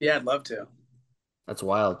 yeah, I'd love to. That's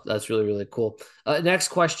wild. That's really, really cool. Next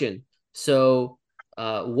question. So,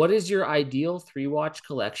 what is your ideal 3-watch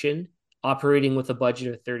collection operating with a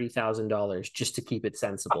budget of $30,000 just to keep it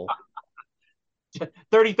sensible?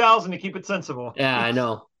 30,000 to keep it sensible. Yeah, I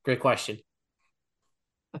know. Great question.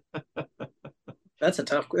 That's a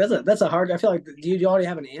tough. That's a hard. I feel like. Do you already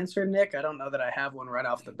have an answer, Nick? I don't know that I have one right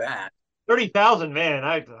off the bat. 30,000, man.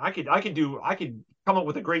 I could come up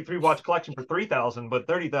with a great 3-watch collection for 3,000, but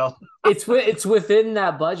 30,000. It's within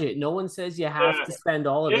that budget. No one says you have Yeah, to spend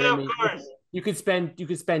all of it. I yeah, of mean, course. you could spend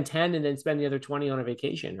 10 and then spend the other 20 on a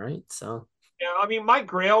vacation, right? So Yeah, I mean, my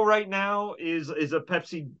Grail right now is a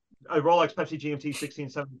Rolex Pepsi GMT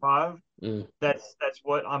 1675. mm, That's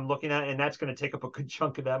what I'm looking at, and that's going to take up a good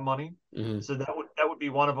chunk of that money. mm-hmm, So that would be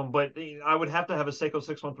one of them. But I would have to have a Seiko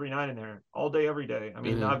 6139 in there all day, every day. I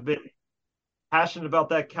mean, mm-hmm. I've been passionate about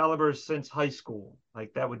that caliber since high school.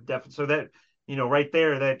 Like that would definitely, so that, right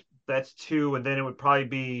there, that's two, and then it would probably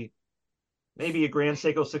be maybe a Grand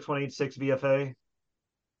Seiko 6186 VFA.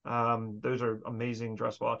 Those are amazing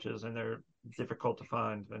dress watches, and they're difficult to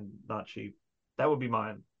find and not cheap. That would be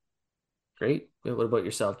mine. Great. What about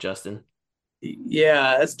yourself, Justin?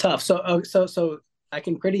 Yeah, it's tough. So I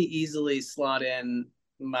can pretty easily slot in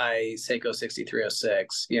my Seiko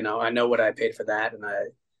 6306. I know what I paid for that, and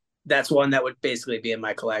that's one that would basically be in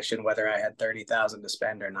my collection whether I had 30,000 to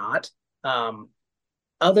spend or not. Um,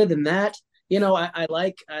 Other than that, I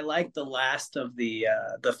like the last of the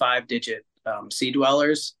 5-digit sea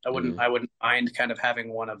dwellers. I wouldn't mind kind of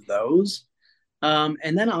having one of those. And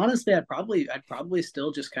then honestly, I'd probably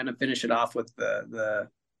still just kind of finish it off with the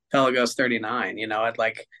Pelagos 39. I'd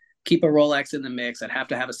like keep a Rolex in the mix. I'd have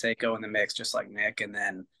to have a Seiko in the mix, just like Nick. And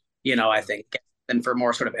then, I think then for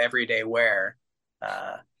more sort of everyday wear,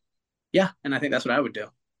 uh, yeah. And I think that's what I would do.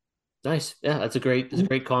 Nice. Yeah, that's a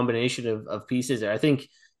great combination of pieces there. I think,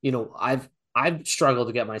 I've struggled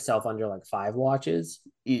to get myself under like 5 watches,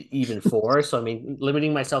 even 4. So I mean,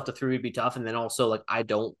 limiting myself to 3 would be tough. And then also like I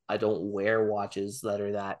don't wear watches that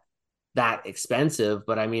are that expensive.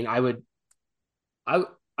 But I mean, I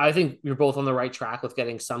I think you're both on the right track with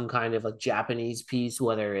getting some kind of like Japanese piece,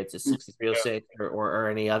 whether it's a Yeah. 6306 or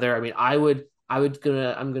any other. I mean,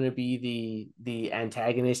 I'm gonna be the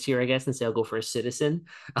antagonist here, I guess, and say I'll go for a Citizen.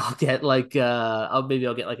 I'll get like I'll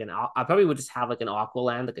get like I probably would just have like an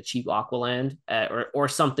Aqualand, like a cheap Aqualand, or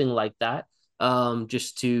something like that.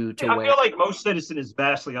 Just to I wear. feel like most Citizen is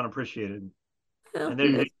vastly unappreciated, Yeah,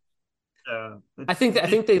 and I think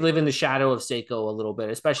they live in the shadow of Seiko a little bit,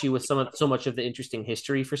 especially with so much of the interesting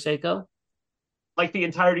history for Seiko. like the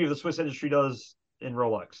entirety of the Swiss industry does in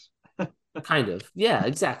Rolex. Kind of. Yeah,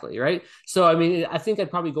 exactly. Right. So, I mean, I think I'd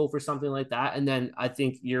probably go for something like that. And then I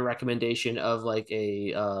think your recommendation of like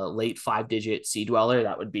a late 5-digit sea dweller,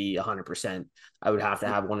 that would be 100%. I would have to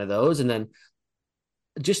have one of those. And then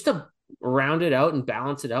just to round it out and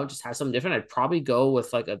balance it out, just have something different, I'd probably go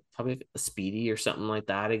with like probably a speedy or something like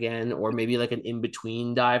that again, or maybe like an in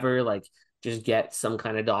between diver, like just get some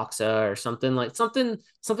kind of doxa or something like something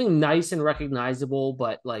nice and recognizable,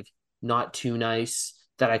 but like not too nice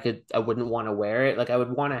that I wouldn't want to wear it. Like I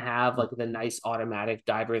would want to have like the nice automatic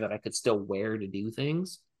diver that I could still wear to do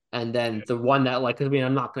things. And then the one that like, I mean,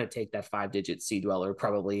 I'm not going to take that 5-digit sea dweller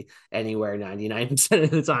probably anywhere 99%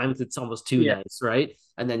 of the time because it's almost too Yeah. nice, right?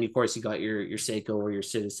 And then of course you got your Seiko or your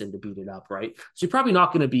Citizen to beat it up, right? So you're probably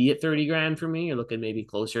not going to be at 30 grand for me. You're looking maybe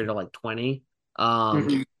closer to like 20.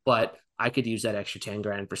 Mhm. But I could use that extra 10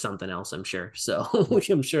 grand for something else, I'm sure. So,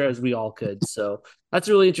 which I'm sure as we all could. So that's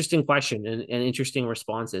a really interesting question and interesting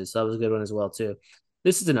responses. So that was a good one as well, too.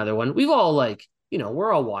 This is another one. We've all like,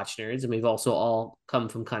 we're all watch nerds and we've also all come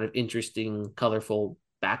from kind of interesting, colorful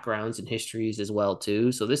backgrounds and histories as well,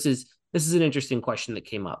 too. So this is an interesting question that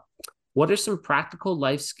came up. What are some practical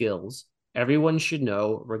life skills everyone should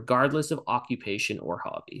know, regardless of occupation or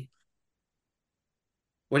hobby?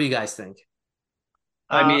 What do you guys think?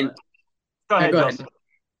 I Uh, mean, Go yeah, ahead, go ahead. Justin.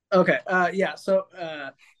 Okay. Yeah. So,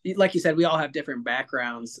 like you said, we all have different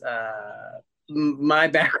backgrounds. My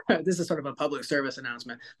background, this is sort of a public service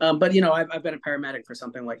announcement. But I've been a paramedic for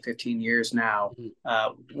something like 15 years now,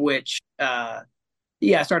 which,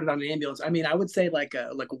 yeah, I started on an ambulance. I mean, I would say like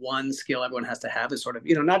one skill everyone has to have is sort of,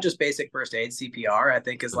 not just basic first aid CPR, I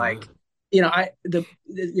think is like,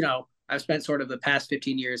 I've spent sort of the past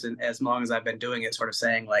 15 years and as long as I've been doing it, sort of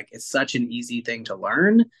saying like, it's such an easy thing to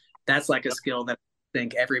learn. That's like a skill that I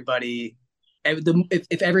think everybody,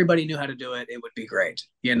 if everybody knew how to do it, it would be great.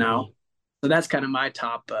 Mhm. So that's kind of my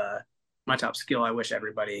top skill. I wish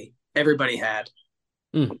everybody had.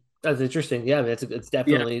 Mm, that's interesting. Yeah, it's Yeah.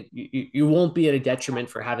 definitely you won't be at a detriment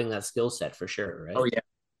for having that skill set for sure, Oh right? yeah.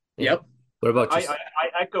 Yeah. Yep. What about I, you? I,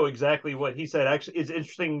 I echo exactly what he said. Actually, it's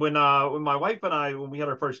interesting when my wife and I, when we had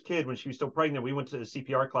our first kid, when she was still pregnant, we went to the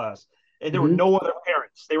CPR class, and there were Hmm. no other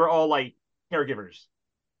parents. They were all like caregivers.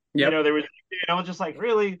 Yep. There was, just like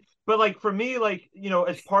really. But like for me, like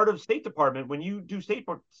as part of State Department, when you do State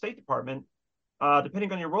Department,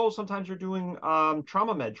 depending on your role, sometimes you're doing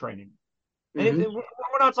trauma med training. And Mm-hmm.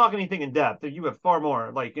 we're not talking anything in depth. You have far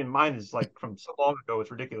more. Like, in mine is like from so long ago,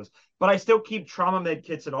 it's ridiculous. But I still keep trauma med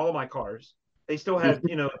kits in all of my cars. They still have,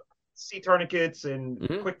 C tourniquets and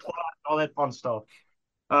Mm-hmm. quick clot and all that fun stuff.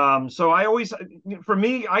 So I always, for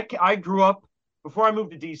me, I grew up before I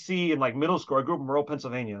moved to DC in like middle school. I grew up in rural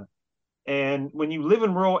Pennsylvania, and when you live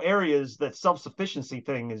in rural areas, that self-sufficiency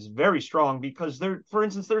thing is very strong because there, for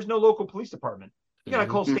instance, there's no local police department. You got to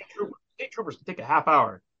call Mm-hmm. state troopers. State troopers can take a half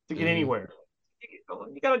hour to get Mm-hmm. anywhere.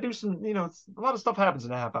 You got to do some, a lot of stuff happens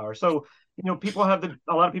in a half hour. So, people have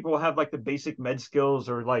a lot of people have like the basic med skills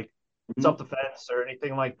or like Mm-hmm. self-defense or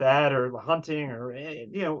anything like that, or hunting, or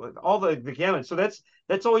all the gamut. So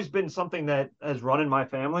that's always been something that has run in my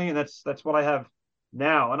family, and that's what I have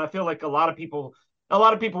now. And I feel like a lot of people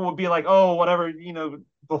would be like, oh, whatever,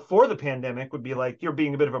 before the pandemic would be like, you're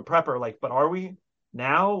being a bit of a prepper. Like, but are we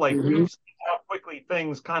now? Like, Mm-hmm. we've seen how quickly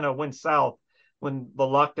things kind of went south when the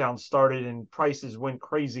lockdown started and prices went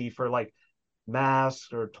crazy for like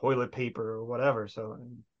masks or toilet paper or whatever. So,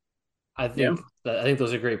 Yeah. I think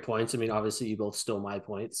those are great points. I mean, obviously you both stole my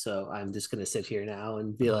points, so I'm just gonna sit here now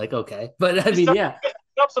and be like, okay. But I mean, yeah,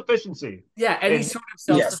 self-sufficiency yeah, any and, sort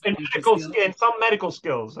of Yes. self-sufficiency skill. and some medical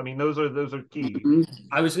skills. I mean, those are key. Mm-hmm.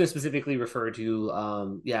 I was going to specifically refer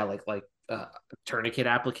to, yeah, tourniquet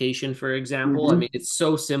application, for example. I Mm-hmm. mean, it's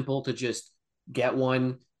so simple to just get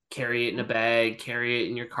one, carry it in a bag, carry it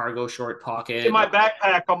in your cargo short It's in pocket. my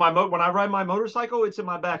backpack on my when I ride my motorcycle. It's in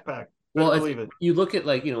my backpack. Better Well, if believe it. you look at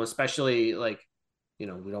especially we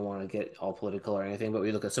don't want to get all political or anything, but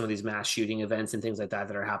we look at some of these mass shooting events and things like that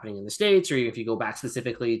that are happening in the States, or if you go back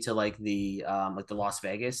specifically to the Las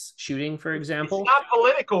Vegas shooting, for It's example. not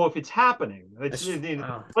political if it's happening. It's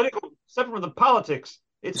Wow. political, separate from the politics.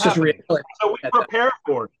 It's It's just happening. reality So we at that. prepare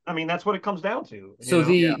for it. I mean, that's what it comes down to. So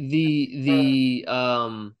Yeah. the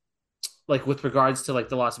like with regards to like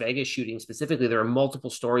the Las Vegas shooting specifically, there are multiple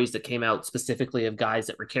stories that came out specifically of guys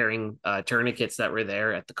that were carrying tourniquets that were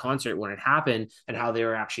there at the concert when it happened, and how they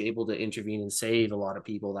were actually able to intervene and save a lot of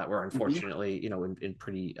people that were Mm-hmm. unfortunately, in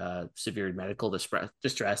pretty severe medical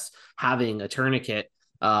distress, having a tourniquet.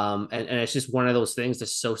 And it's just one of those things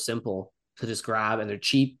that's so simple to just grab, and they're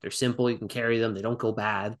cheap, they're simple, you can carry them, they don't go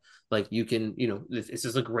bad. Like you can, this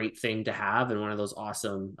is a great thing to have, and one of those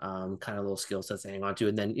awesome kind of little skill sets to hang on to.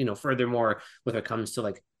 And then, furthermore, whether it comes to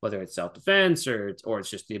like whether it's self-defense or it's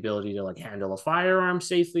just the ability to like handle a firearm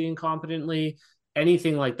safely and competently,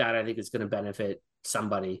 anything like that, I think is going to benefit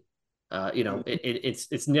somebody.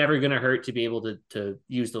 It's never going to hurt to be able to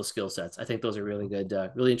use those skill sets. I think those are really good,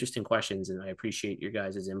 really interesting questions, and I appreciate your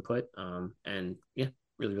guys' input. And yeah,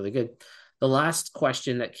 really, really good. The last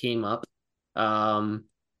question that came up,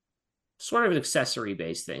 sort of an accessory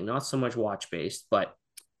based thing, not so much watch based, but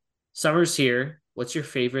summer's here. What's your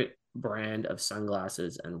favorite brand of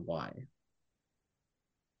sunglasses and why?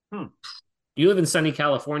 Hmm. You live in sunny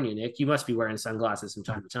California, Nick. You must be wearing sunglasses from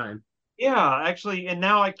time to time. Yeah, actually, and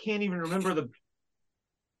now I can't even remember the.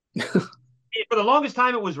 For the longest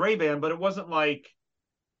time, it was Ray-Ban, but it wasn't like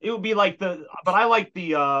it would be like but I like the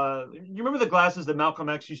you remember the glasses that Malcolm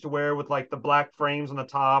X used to wear with like the black frames on the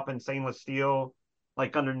top and stainless steel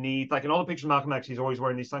like underneath, like in all the pictures of Malcolm X he's always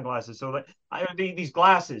wearing these sunglasses. So like these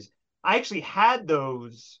glasses, I actually had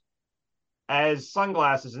those as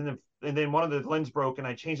sunglasses, and then one of the lens broke and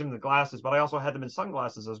I changed them to glasses, but I also had them in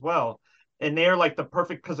sunglasses as well. And they're like the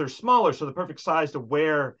perfect, because they're smaller, so the perfect size to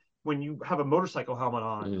wear when you have a motorcycle helmet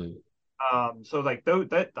on. Mm. So like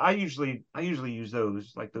that I usually use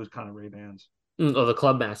those, like those kind of Ray Bans. Oh, the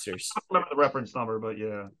Club Masters. I don't remember the reference number, but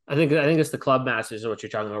yeah. I think it's the Club Masters is what you're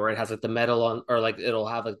talking about, where it has like the metal on, or like it'll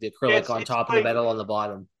have like the Yeah, acrylic it's on it's top and the like metal on the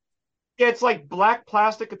bottom. yeah, it's like black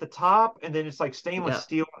plastic at the top, and then it's like stainless Yeah,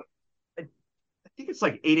 steel. I think it's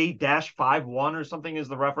like 88-51 or something is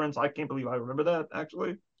the reference. I can't believe I remember that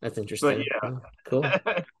actually. that's But interesting. yeah. Oh, cool.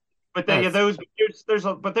 But they, yeah, That's those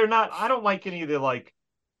but they're not. I don't like any of the like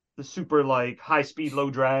the super like high speed, low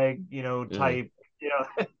drag, mm. type,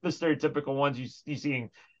 the stereotypical ones you seeing,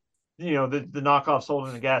 the knockoffs sold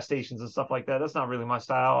in the gas stations and stuff like that. That's not really my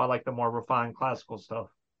style. I like the more refined classical stuff.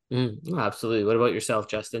 Oh, absolutely. What about yourself,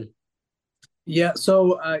 Justin? Yeah.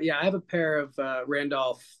 So yeah, I have a pair of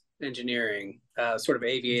Randolph Engineering, sort of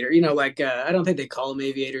aviator. I don't think they call them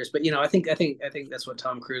aviators, but I think that's what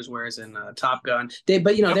Tom Cruise wears in Top Gun. They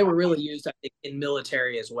were really used, I think, in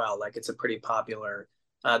military as well. Like it's a pretty popular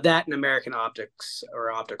that and American Optics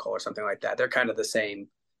or Optical or something like that. They're kind of the same.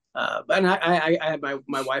 And I had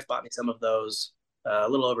my wife bought me some of those a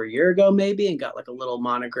little over a year ago, maybe, and got like a little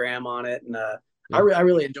monogram on it, and I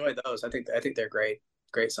really enjoy those. I think they're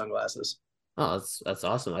great sunglasses. Oh, that's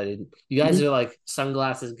awesome. I didn't. You guys Mhm. are like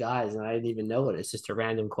sunglasses guys, and I didn't even know it. It's just a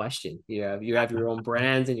random question. You have your own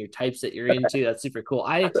brands and your types that you're into. That's super cool.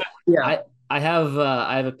 Yeah. I I have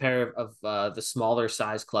a pair of the smaller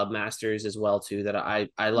size Club Masters as well too that I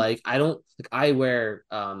like. I don't like I wear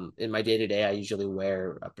in my day to day. I usually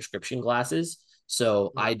wear prescription glasses,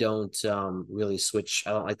 so I don't really switch. I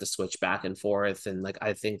don't like to switch back and forth. And like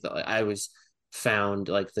I think that like, I was found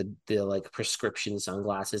like the like prescription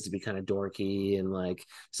sunglasses to be kind of dorky and like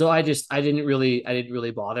so I didn't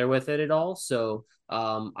really bother with it at all. So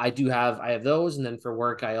I have those, and then for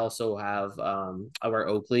work I also have I wear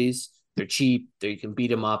Oakleys. They're cheap. You can beat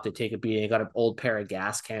them up. They take a beating. I got an old pair of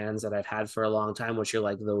gas cans that I've had for a long time, which are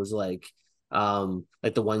like those like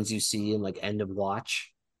the ones you see in like End of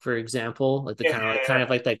Watch, for example, like the Yeah, kind of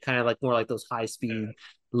like more like those high speed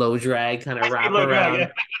low drag kind of high speed wrap low drag. Yeah.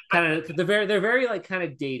 around kind of they're very like kind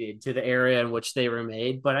of dated to the area in which they were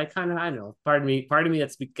made. But I know part of me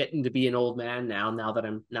that's getting to be an old man now that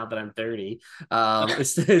I'm 30. Yeah.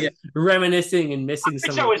 It's reminiscing and missing Wish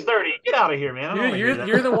some I of was 30. Get out of here, man. I don't you're want to hear you're that.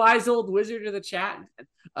 you're the wise old wizard of the chat.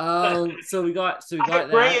 So we I got got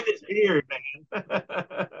gray in that, this beard,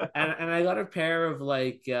 man. and I got a pair of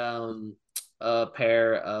like a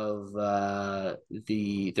pair of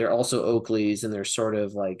they're also Oakleys, and they're sort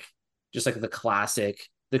of like just like the classic,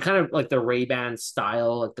 the kind of like the Ray-Ban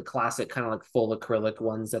style, like the classic kind of like full acrylic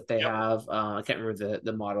ones that they Yep. have. I can't remember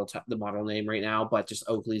the model name right now, but just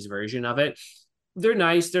Oakley's version of it. They're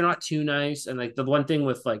nice. They're not too nice. And like the one thing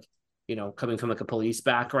with like, coming from like a police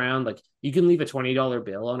background, like you can leave a $20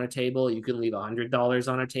 bill on a table, you can leave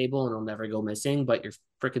 $100 on a table, and it'll never go missing. But your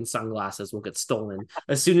freaking sunglasses will get stolen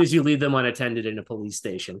as soon as you leave them unattended in a police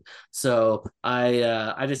station. So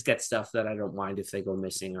I just get stuff that I don't mind if they go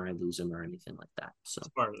missing or I lose them or anything like that. So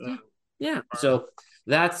Smart. yeah, yeah. Smart.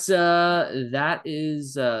 So that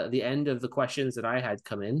is the end of the questions that I had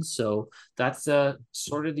come in. So that's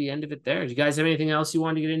sort of the end of it there. Do you guys have anything else you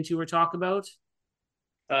want to get into or talk about?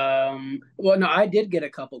 Well, no, I did get a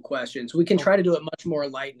couple questions. We can Oh, try to do it much more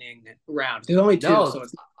lightning round. There's only two, no, so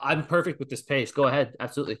it's I'm perfect with this pace. Go ahead.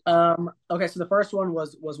 Absolutely. okay. So the first one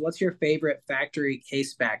was what's your favorite factory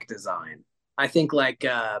case back design? I think like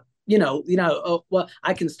oh, well,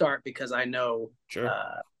 I can start because I know Sure.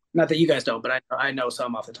 uh not that you guys don't, but I know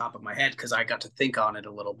some off the top of my head because I got to think on it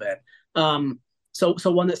a little bit. So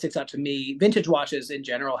one that sticks out to me, vintage watches in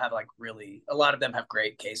general have like really a lot of them have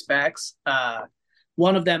great case backs.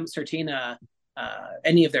 One of them, Certina,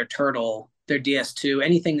 any of their turtle, their DS2,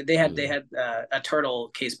 anything that they had a turtle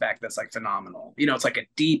case back that's like phenomenal. It's like a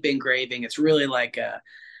deep engraving. It's really like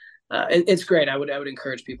it's great. I would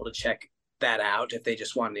encourage people to check that out if they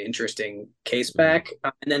just want an interesting case Mm-hmm. back.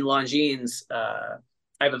 And then Longines, I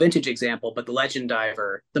have a vintage example, but the Legend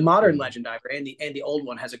Diver, the modern Mm-hmm. Legend Diver, and the old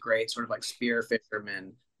one has a great sort of like spear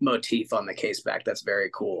fisherman motif on the case back. That's very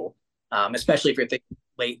cool, especially if you're thinking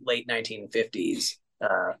late 1950s.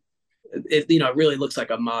 It really looks like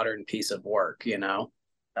a modern piece of work.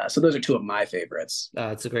 So those are two of my favorites.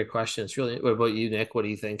 It's a great question. It's really. What about you, Nick? What do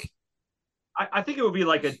you think? I think it would be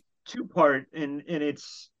like a two-part, and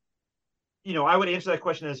it's I would answer that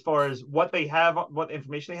question as far as what they have, what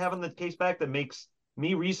information they have on the case back that makes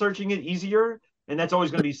me researching it easier. And that's always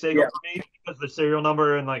going to be Seiko Yeah. for me because of the serial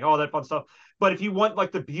number and like all that fun stuff. But if you want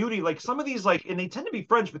like the beauty, like some of these, like, and they tend to be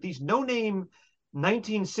French, but these no-name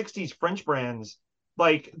 1960s French brands,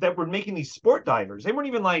 like that were making these sport divers, they weren't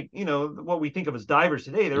even like, what we think of as divers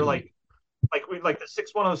today. They were Mm-hmm. like the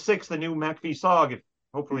 6106, the new McPhee SOG, if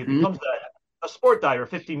hopefully it Mm-hmm. becomes that, a sport diver,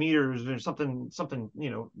 50 meters or something,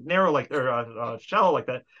 narrow like or shallow like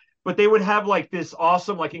that. But they would have like this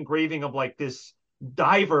awesome like engraving of like this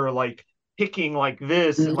diver like picking like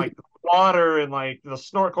this and Mm-hmm. like the water and like the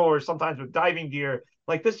snorkel or sometimes with diving gear.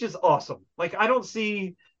 Like this just awesome. Like I don't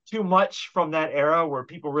see too much from that era where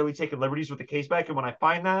people really taking liberties with the case back. And when I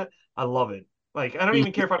find that, I love it. Like I don't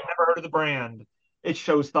even care if I've never heard of the brand. It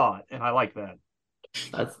shows thought, and I like that.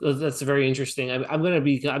 That's very interesting. I'm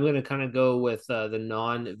gonna kind of go with the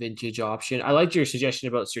non-vintage option. I liked your suggestion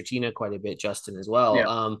about Certina quite a bit, Justin, as well.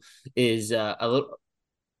 Yeah. Is a little.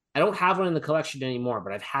 I don't have one in the collection anymore,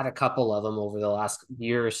 but I've had a couple of them over the last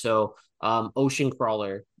year or so. Ocean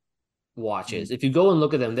Crawler watches. If you go and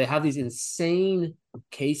look at them, they have these insane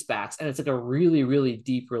case backs, and it's like a really, really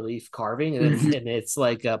deep relief carving, and it's Mm-hmm. and it's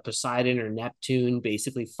like a Poseidon or Neptune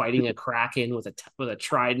basically fighting a kraken with a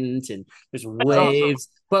trident, and there's That's awesome. waves.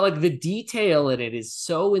 But like the detail in it is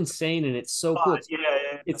so insane, and it's so cool. Yeah,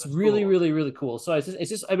 It's that's really, cool. really, really cool. So it's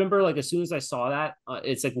just I remember like as soon as I saw that,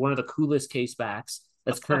 it's like one of the coolest case backs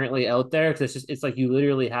that's currently out there, because it's like you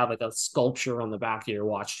literally have like a sculpture on the back of your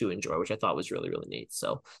watch to enjoy, which I thought was really, really neat.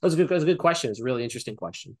 So that was a good question. It's a really interesting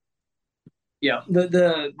question. Yeah.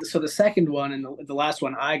 So the second one and the last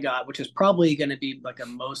one I got, which is probably going to be like a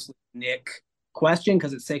mostly Nick question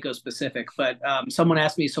because it's Seiko specific, but someone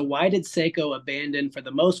asked me, so why did Seiko abandon for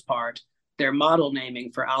the most part their model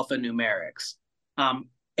naming for alphanumerics?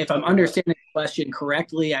 If I'm understanding the question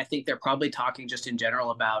correctly, I think they're probably talking just in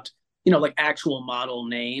general about, like actual model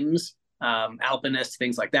names, Alpinist,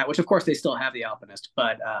 things like that, which of course they still have the Alpinist,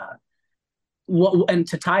 but and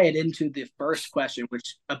to tie it into the first question,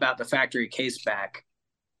 which about the factory case back,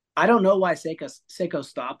 I don't know why Seiko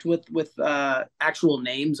stopped with actual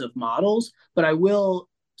names of models, but I will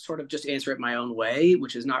sort of just answer it my own way,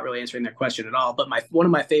 which is not really answering their question at all. But one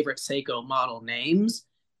of my favorite Seiko model names,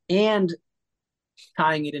 and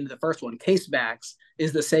tying it into the first one, casebacks,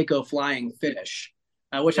 is the Seiko Flying Fish,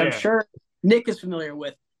 which I'm sure Nick is familiar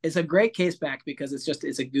with. It's a great caseback because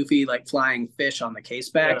it's a goofy like flying fish on the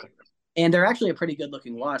caseback. Yeah. And they're actually a pretty good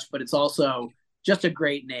looking watch, but it's also just a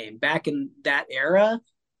great name. Back in that era,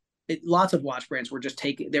 lots of watch brands were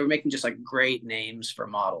they were making just like great names for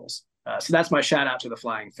models. So that's my shout out to the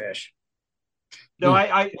Flying Fish. No,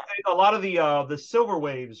 I a lot of the silver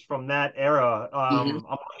waves from that era. I'm looking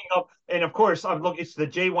up, and of course I'm looking. It's the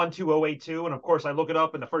J12082, and of course I look it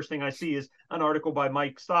up, and the first thing I see is an article by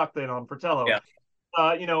Mike Stockton on Fratello. Yeah.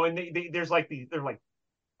 And there's like they're like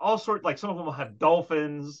all sorts. Like some of them will have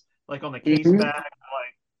dolphins like on the case back.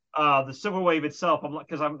 Like the silver wave itself. I'm like,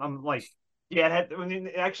 because I'm like, yeah.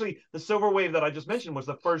 Actually, the silver wave that I just mentioned was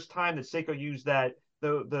the first time that Seiko used that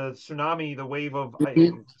the tsunami, the wave of.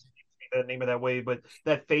 The name of that wave, but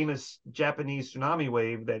that famous Japanese tsunami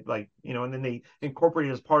wave that and then they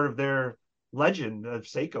incorporated as part of their legend of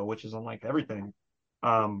Seiko, which is unlike everything.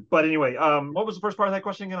 But anyway, what was the first part of that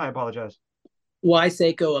question again? I apologize. Why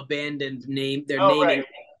Seiko abandoned naming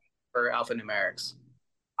for alphanumerics?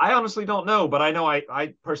 I honestly don't know, but I know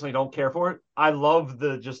I personally don't care for it. I love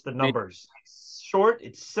just the numbers. It's short,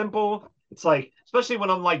 it's simple. It's like, especially when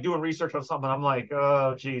I'm like doing research on something, I'm like,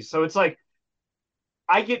 oh geez. So it's like,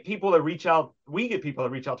 we get people that reach out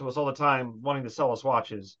to us all the time wanting to sell us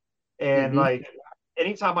watches. And like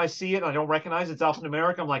anytime I see it and I don't recognize it's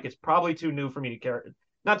alphanumeric, I'm like, it's probably too new for me to carry.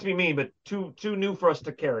 Not to be mean, but too new for us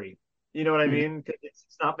to carry. You know what I mean?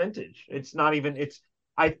 It's not vintage. It's not even,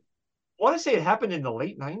 I want to say it happened in the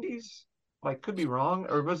late 90s. Like, could be wrong.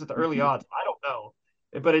 Or was it the early odds? I don't know.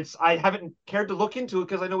 But I haven't cared to look into it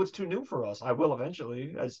because I know it's too new for us. I will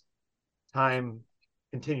eventually as time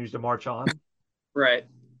continues to march on. Right.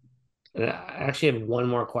 And I actually have one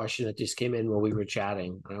more question that just came in while we were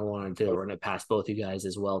chatting. I wanted to run it past both you guys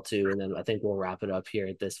as well too, and then I think we'll wrap it up here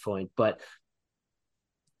at this point. But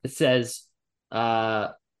it says,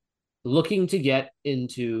 looking to get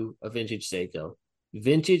into a vintage Seiko.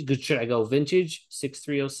 Vintage, should I go vintage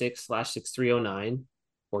 6306/6309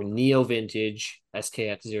 or neo vintage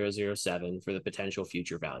SKX007 for the potential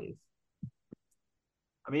future value?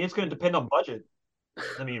 I mean, it's going to depend on budget.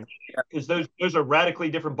 I mean, because those are radically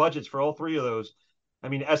different budgets for all three of those. I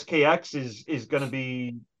mean, SKX is going to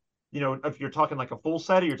be, if you're talking like a full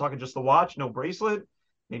set, or you're talking just the watch, no bracelet,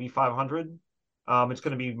 maybe 500. It's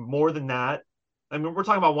going to be more than that. I mean, we're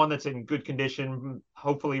talking about one that's in good condition,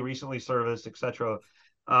 hopefully recently serviced, etc.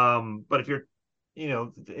 But if you're,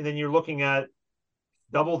 and then you're looking at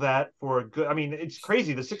double that for a good. I mean, it's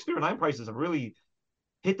crazy. The 609 prices have really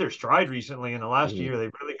hit their stride recently. In the last year,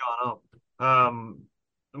 they've really gone up.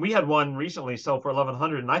 We had one recently sell for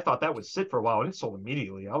 1,100, and I thought that would sit for a while, and it sold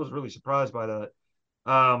immediately. I was really surprised by that.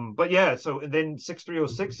 But yeah, so and then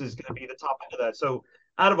 6306 is going to be the top end of that. So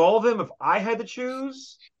out of all of them, if I had to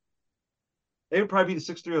choose, they would probably be the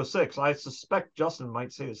 6306. I suspect Justin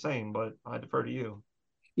might say the same, but I defer to you.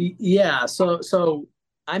 Yeah. So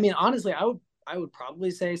I mean, honestly, I would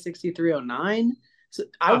probably say 6309. So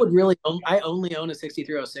I only own a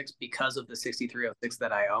 6306 because of the 6306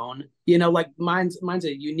 that I own. Like mine's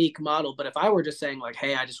a unique model, but if I were just saying like,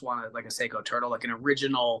 hey, I just want like a Seiko Turtle, like an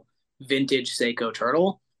original vintage Seiko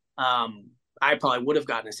Turtle, I probably would have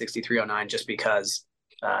gotten a 6309 just because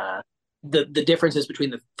the differences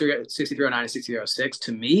between the 6309 and 6306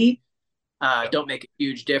 to me don't make a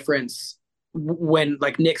huge difference. When,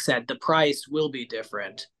 like Nick said, the price will be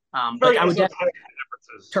different. Like I would definitely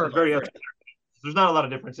differences. There's not a lot of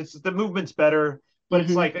difference. It's the movement's better, but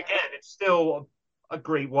it's like, again, it's still a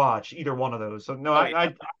great watch, either one of those. So no,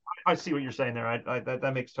 I see what you're saying there.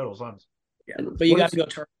 That makes total sense. Yeah, but you got to go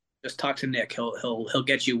just talk to Nick. He'll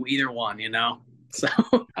get you either one. So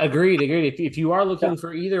agreed. If you are looking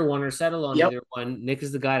for either one or settle on either one, Nick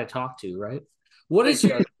is the guy to talk to, right? What is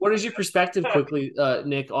your perspective quickly,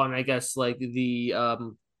 Nick, on I guess like the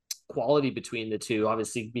quality between the two,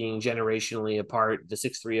 obviously being generationally apart, the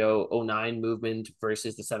 63009 movement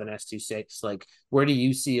versus the 7S26? Like, where do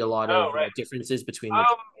you see a lot of differences between the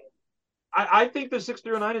two? I think the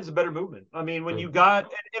 63009 is a better movement. I mean, when you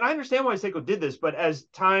got, and I understand why Seiko did this, but as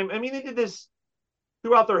time, I mean, they did this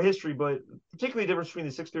throughout their history, but particularly the difference between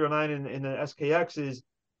the 63009 and the SKX is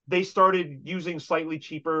they started using slightly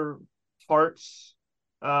cheaper parts.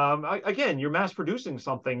 Again, you're mass producing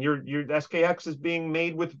something. Your SKX is being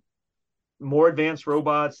made with more advanced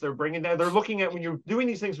robots. They're bringing down. They're looking at when you're doing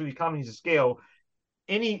these things with economies of scale.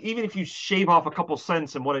 Even if you shave off a couple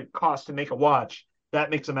cents in what it costs to make a watch, that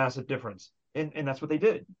makes a massive difference, and that's what they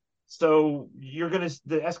did. So the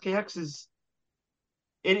SKX is.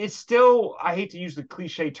 It's still, I hate to use the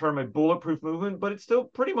cliche term, a bulletproof movement, but it still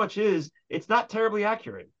pretty much is. It's not terribly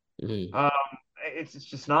accurate. It's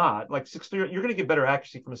just not. Like 63, you're going to get better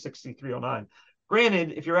accuracy from a 6309.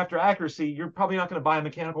 Granted, if you're after accuracy, you're probably not going to buy a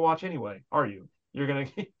mechanical watch anyway, are you? You're going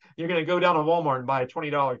to go down to Walmart and buy a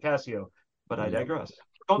 $20 Casio. But I digress.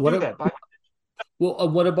 Don't do that. Buy. Well,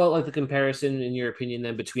 what about like the comparison, in your opinion,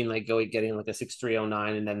 then between like getting like a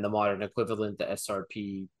 6309 and then the modern equivalent, the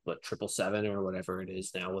SRP 777 or whatever it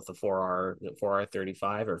is now with the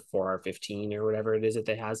 4R35 or 4R15 or whatever it is that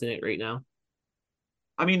they has in it right now?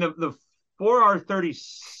 I mean, the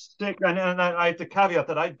 4R36, and I have to caveat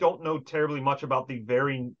that I don't know terribly much about the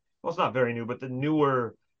it's not very new, but the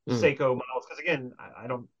newer Seiko models, because again, I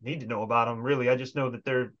don't need to know about them really. I just know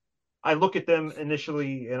that I look at them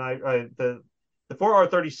initially, and the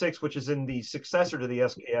 4R36, which is in the successor to the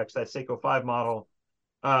SKX, that Seiko 5 model,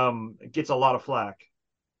 gets a lot of flack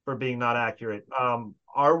for being not accurate.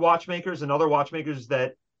 Our watchmakers and other watchmakers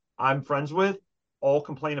that I'm friends with all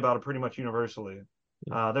complain about it pretty much universally.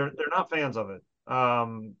 They're not fans of it.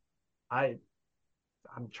 I'm trying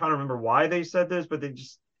to remember why they said this, but the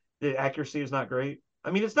accuracy is not great.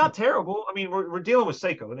 I mean, it's not terrible. I mean, we're dealing with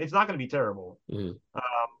Seiko, and it's not going to be terrible.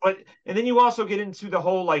 And then you also get into the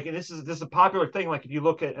whole, like, and this is a popular thing. Like, if you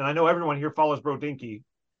look at, and I know everyone here follows Bro Dinky,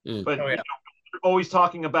 but we're always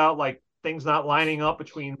talking about like things not lining up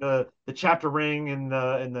between the chapter ring and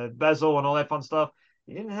the bezel and all that fun stuff.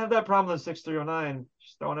 You didn't have that problem in the 6309.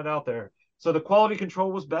 Just throwing it out there. So the quality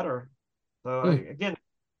control was better. So again,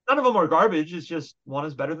 none of them are garbage. It's just one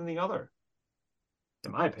is better than the other,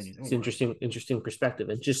 in my opinion. It's interesting perspective.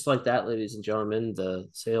 And just like that, ladies and gentlemen, the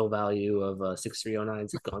sale value of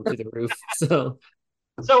 6309s has gone through the roof. So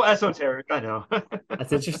esoteric, I know.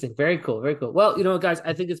 That's interesting. Very cool. Very cool. Well, guys,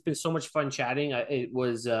 I think it's been so much fun chatting. It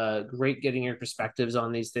was great getting your perspectives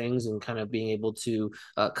on these things and kind of being able to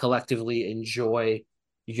collectively enjoy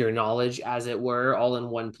your knowledge, as it were, all in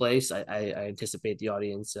one place. I anticipate the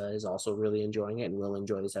audience is also really enjoying it and will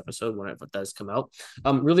enjoy this episode when it does come out.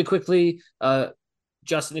 Really quickly,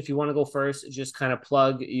 Justin, if you want to go first, just kind of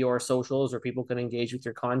plug your socials where people can engage with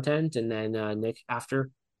your content, and then Nick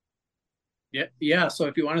after. Yeah. So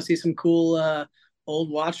if you want to see some cool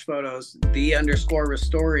old watch photos,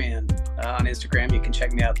 _Restorian on Instagram, you can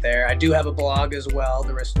check me out there. I do have a blog as well,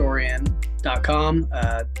 therestorian.com.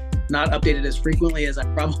 Not updated as frequently as I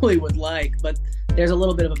probably would like, but there's a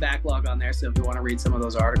little bit of a backlog on there. So if you want to read some of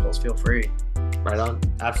those articles, feel free. Right on.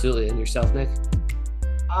 Absolutely. And yourself, Nick?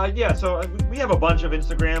 Yeah, so we have a bunch of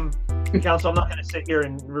Instagram accounts, so I'm not going to sit here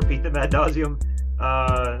and repeat them ad nauseum.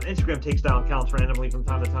 Instagram takes down accounts randomly from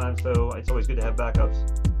time to time, so it's always good to have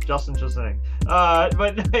backups. Justin, just saying.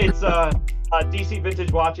 But it's DC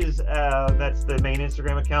Vintage Watches. That's the main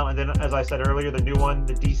Instagram account. And then, as I said earlier, the new one,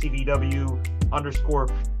 the DCVW_FOR_HER.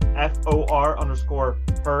 And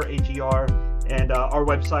our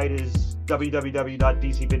website is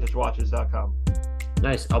www.dcvintagewatches.com.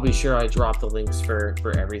 Nice. I'll be sure I drop the links for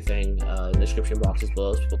everything in the description box as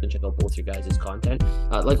well, so people can check out both your guys' content.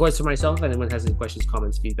 Likewise for myself, if anyone has any questions,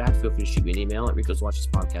 comments, feedback, feel free to shoot me an email at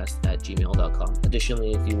ricoswatchespodcast@gmail.com.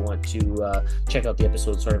 Additionally, if you want to check out the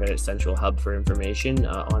episode sort of at its central hub for information,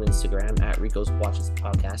 on Instagram at Rico's Watches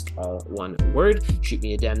Podcast, all one word. Shoot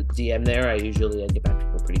me a DM there. I usually get back to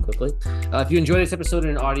people pretty quickly. If you enjoy this episode in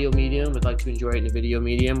an audio medium, would like to enjoy it in a video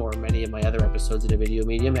medium, or many of my other episodes in a video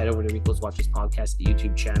medium, head over to Rico's Watches Podcast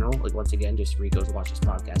YouTube channel. Like, once again, just Rico's Watches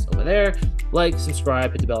Podcast over there. Like,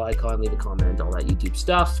 subscribe, hit the bell icon, leave a comment, all that YouTube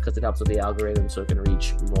stuff, because it helps with the algorithm so it can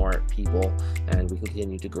reach more people and we can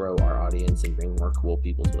continue to grow our audience and bring more cool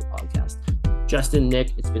people to the podcast. Justin,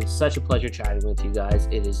 Nick, it's been such a pleasure chatting with you guys.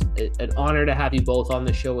 It is an honor to have you both on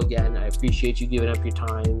the show again. I appreciate you giving up your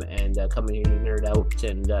time and coming here to nerd out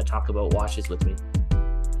and talk about watches with me.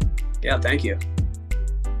 Yeah, thank you.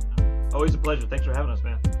 Always a pleasure. Thanks for having us,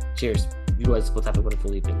 man. Cheers. You guys both have a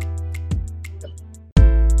wonderful evening.